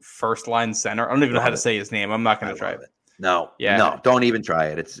first line center. I don't even know how to say his name. I'm not going to try it. No, don't even try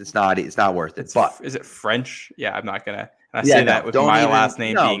it. It's not worth it. But is it French? Yeah, I'm not gonna. I say that with my last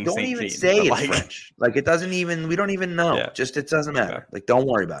name being Don't Saint even Jean, say it's French. It doesn't even. We don't even know. Yeah. Just it doesn't matter. Don't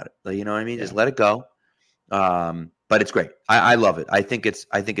worry about it. You know what I mean? Just let it go. But it's great. I love it. I think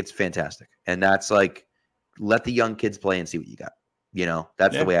it's fantastic. And that's let the young kids play and see what you got.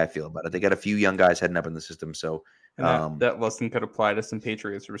 That's the way I feel about it. They got a few young guys heading up in the system. So that lesson could apply to some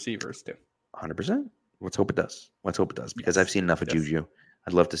Patriots receivers too. 100%. Let's hope it does. Because I've seen enough of Juju.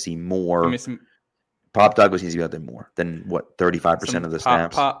 I'd love to see more. Pop Douglas needs to be out there more than 35% of the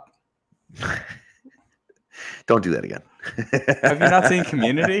snaps. Don't do that again. Have you not seen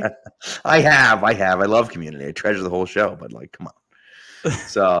Community? I have. I love Community. I treasure the whole show, but come on.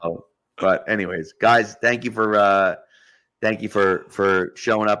 So, but anyways, guys, thank you for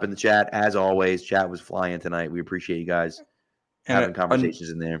showing up in the chat. As always, chat was flying tonight. We appreciate you guys having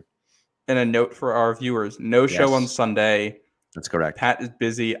conversations in there. And a note for our viewers, no show on Sunday. That's correct. Pat is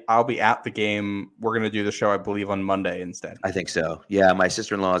busy. I'll be at the game. We're going to do the show, I believe, on Monday instead. I think so. Yeah, my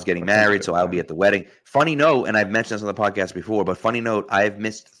sister-in-law is getting married, so I'll be at the wedding. Funny note, and I've mentioned this on the podcast before, but funny note, I've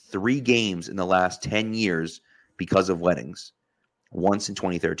missed 3 games in the last 10 years because of weddings. Once in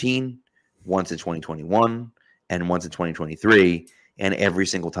 2013, once in 2021, and once in 2023. And every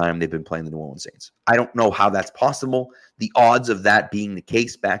single time they've been playing the New Orleans Saints. I don't know how that's possible. The odds of that being the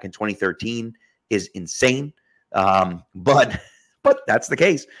case back in 2013 is insane. But that's the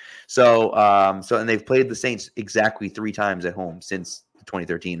case. So and they've played the Saints exactly 3 times at home since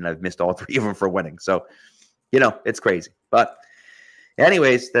 2013, and I've missed all 3 of them for winning. So, it's crazy. But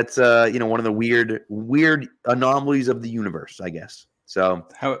anyways, that's one of the weird anomalies of the universe, I guess. So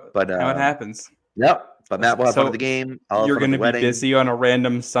how it happens. Yep. But Matt will have fun at the game. You're going to be busy on a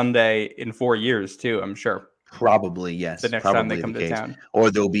random Sunday in 4 years too, I'm sure. Probably, yes. The next time they come to town.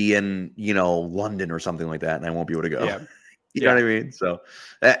 Or they'll be in, London or something like that, and I won't be able to go. Yeah. You know what I mean? So,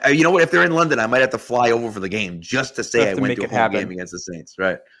 you know what? If they're in London, I might have to fly over for the game just to say I went to a home game against the Saints.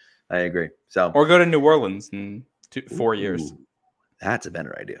 Right. I agree. So, or go to New Orleans in 4 years. That's a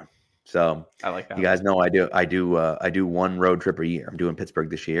better idea. So I like that. You guys know I do one road trip a year. I'm doing Pittsburgh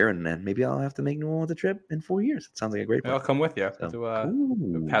this year, and then maybe I'll have to make New Orleans a trip in 4 years. It sounds like a great plan. I'll come with you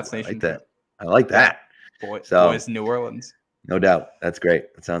to Pat's Nation. I like that. Boys, New Orleans. No doubt. That's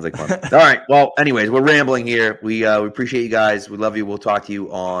great. That sounds like fun. All right. Well, anyways, we're rambling here. We appreciate you guys. We love you. We'll talk to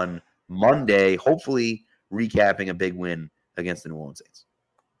you on Monday, hopefully recapping a big win against the New Orleans Saints.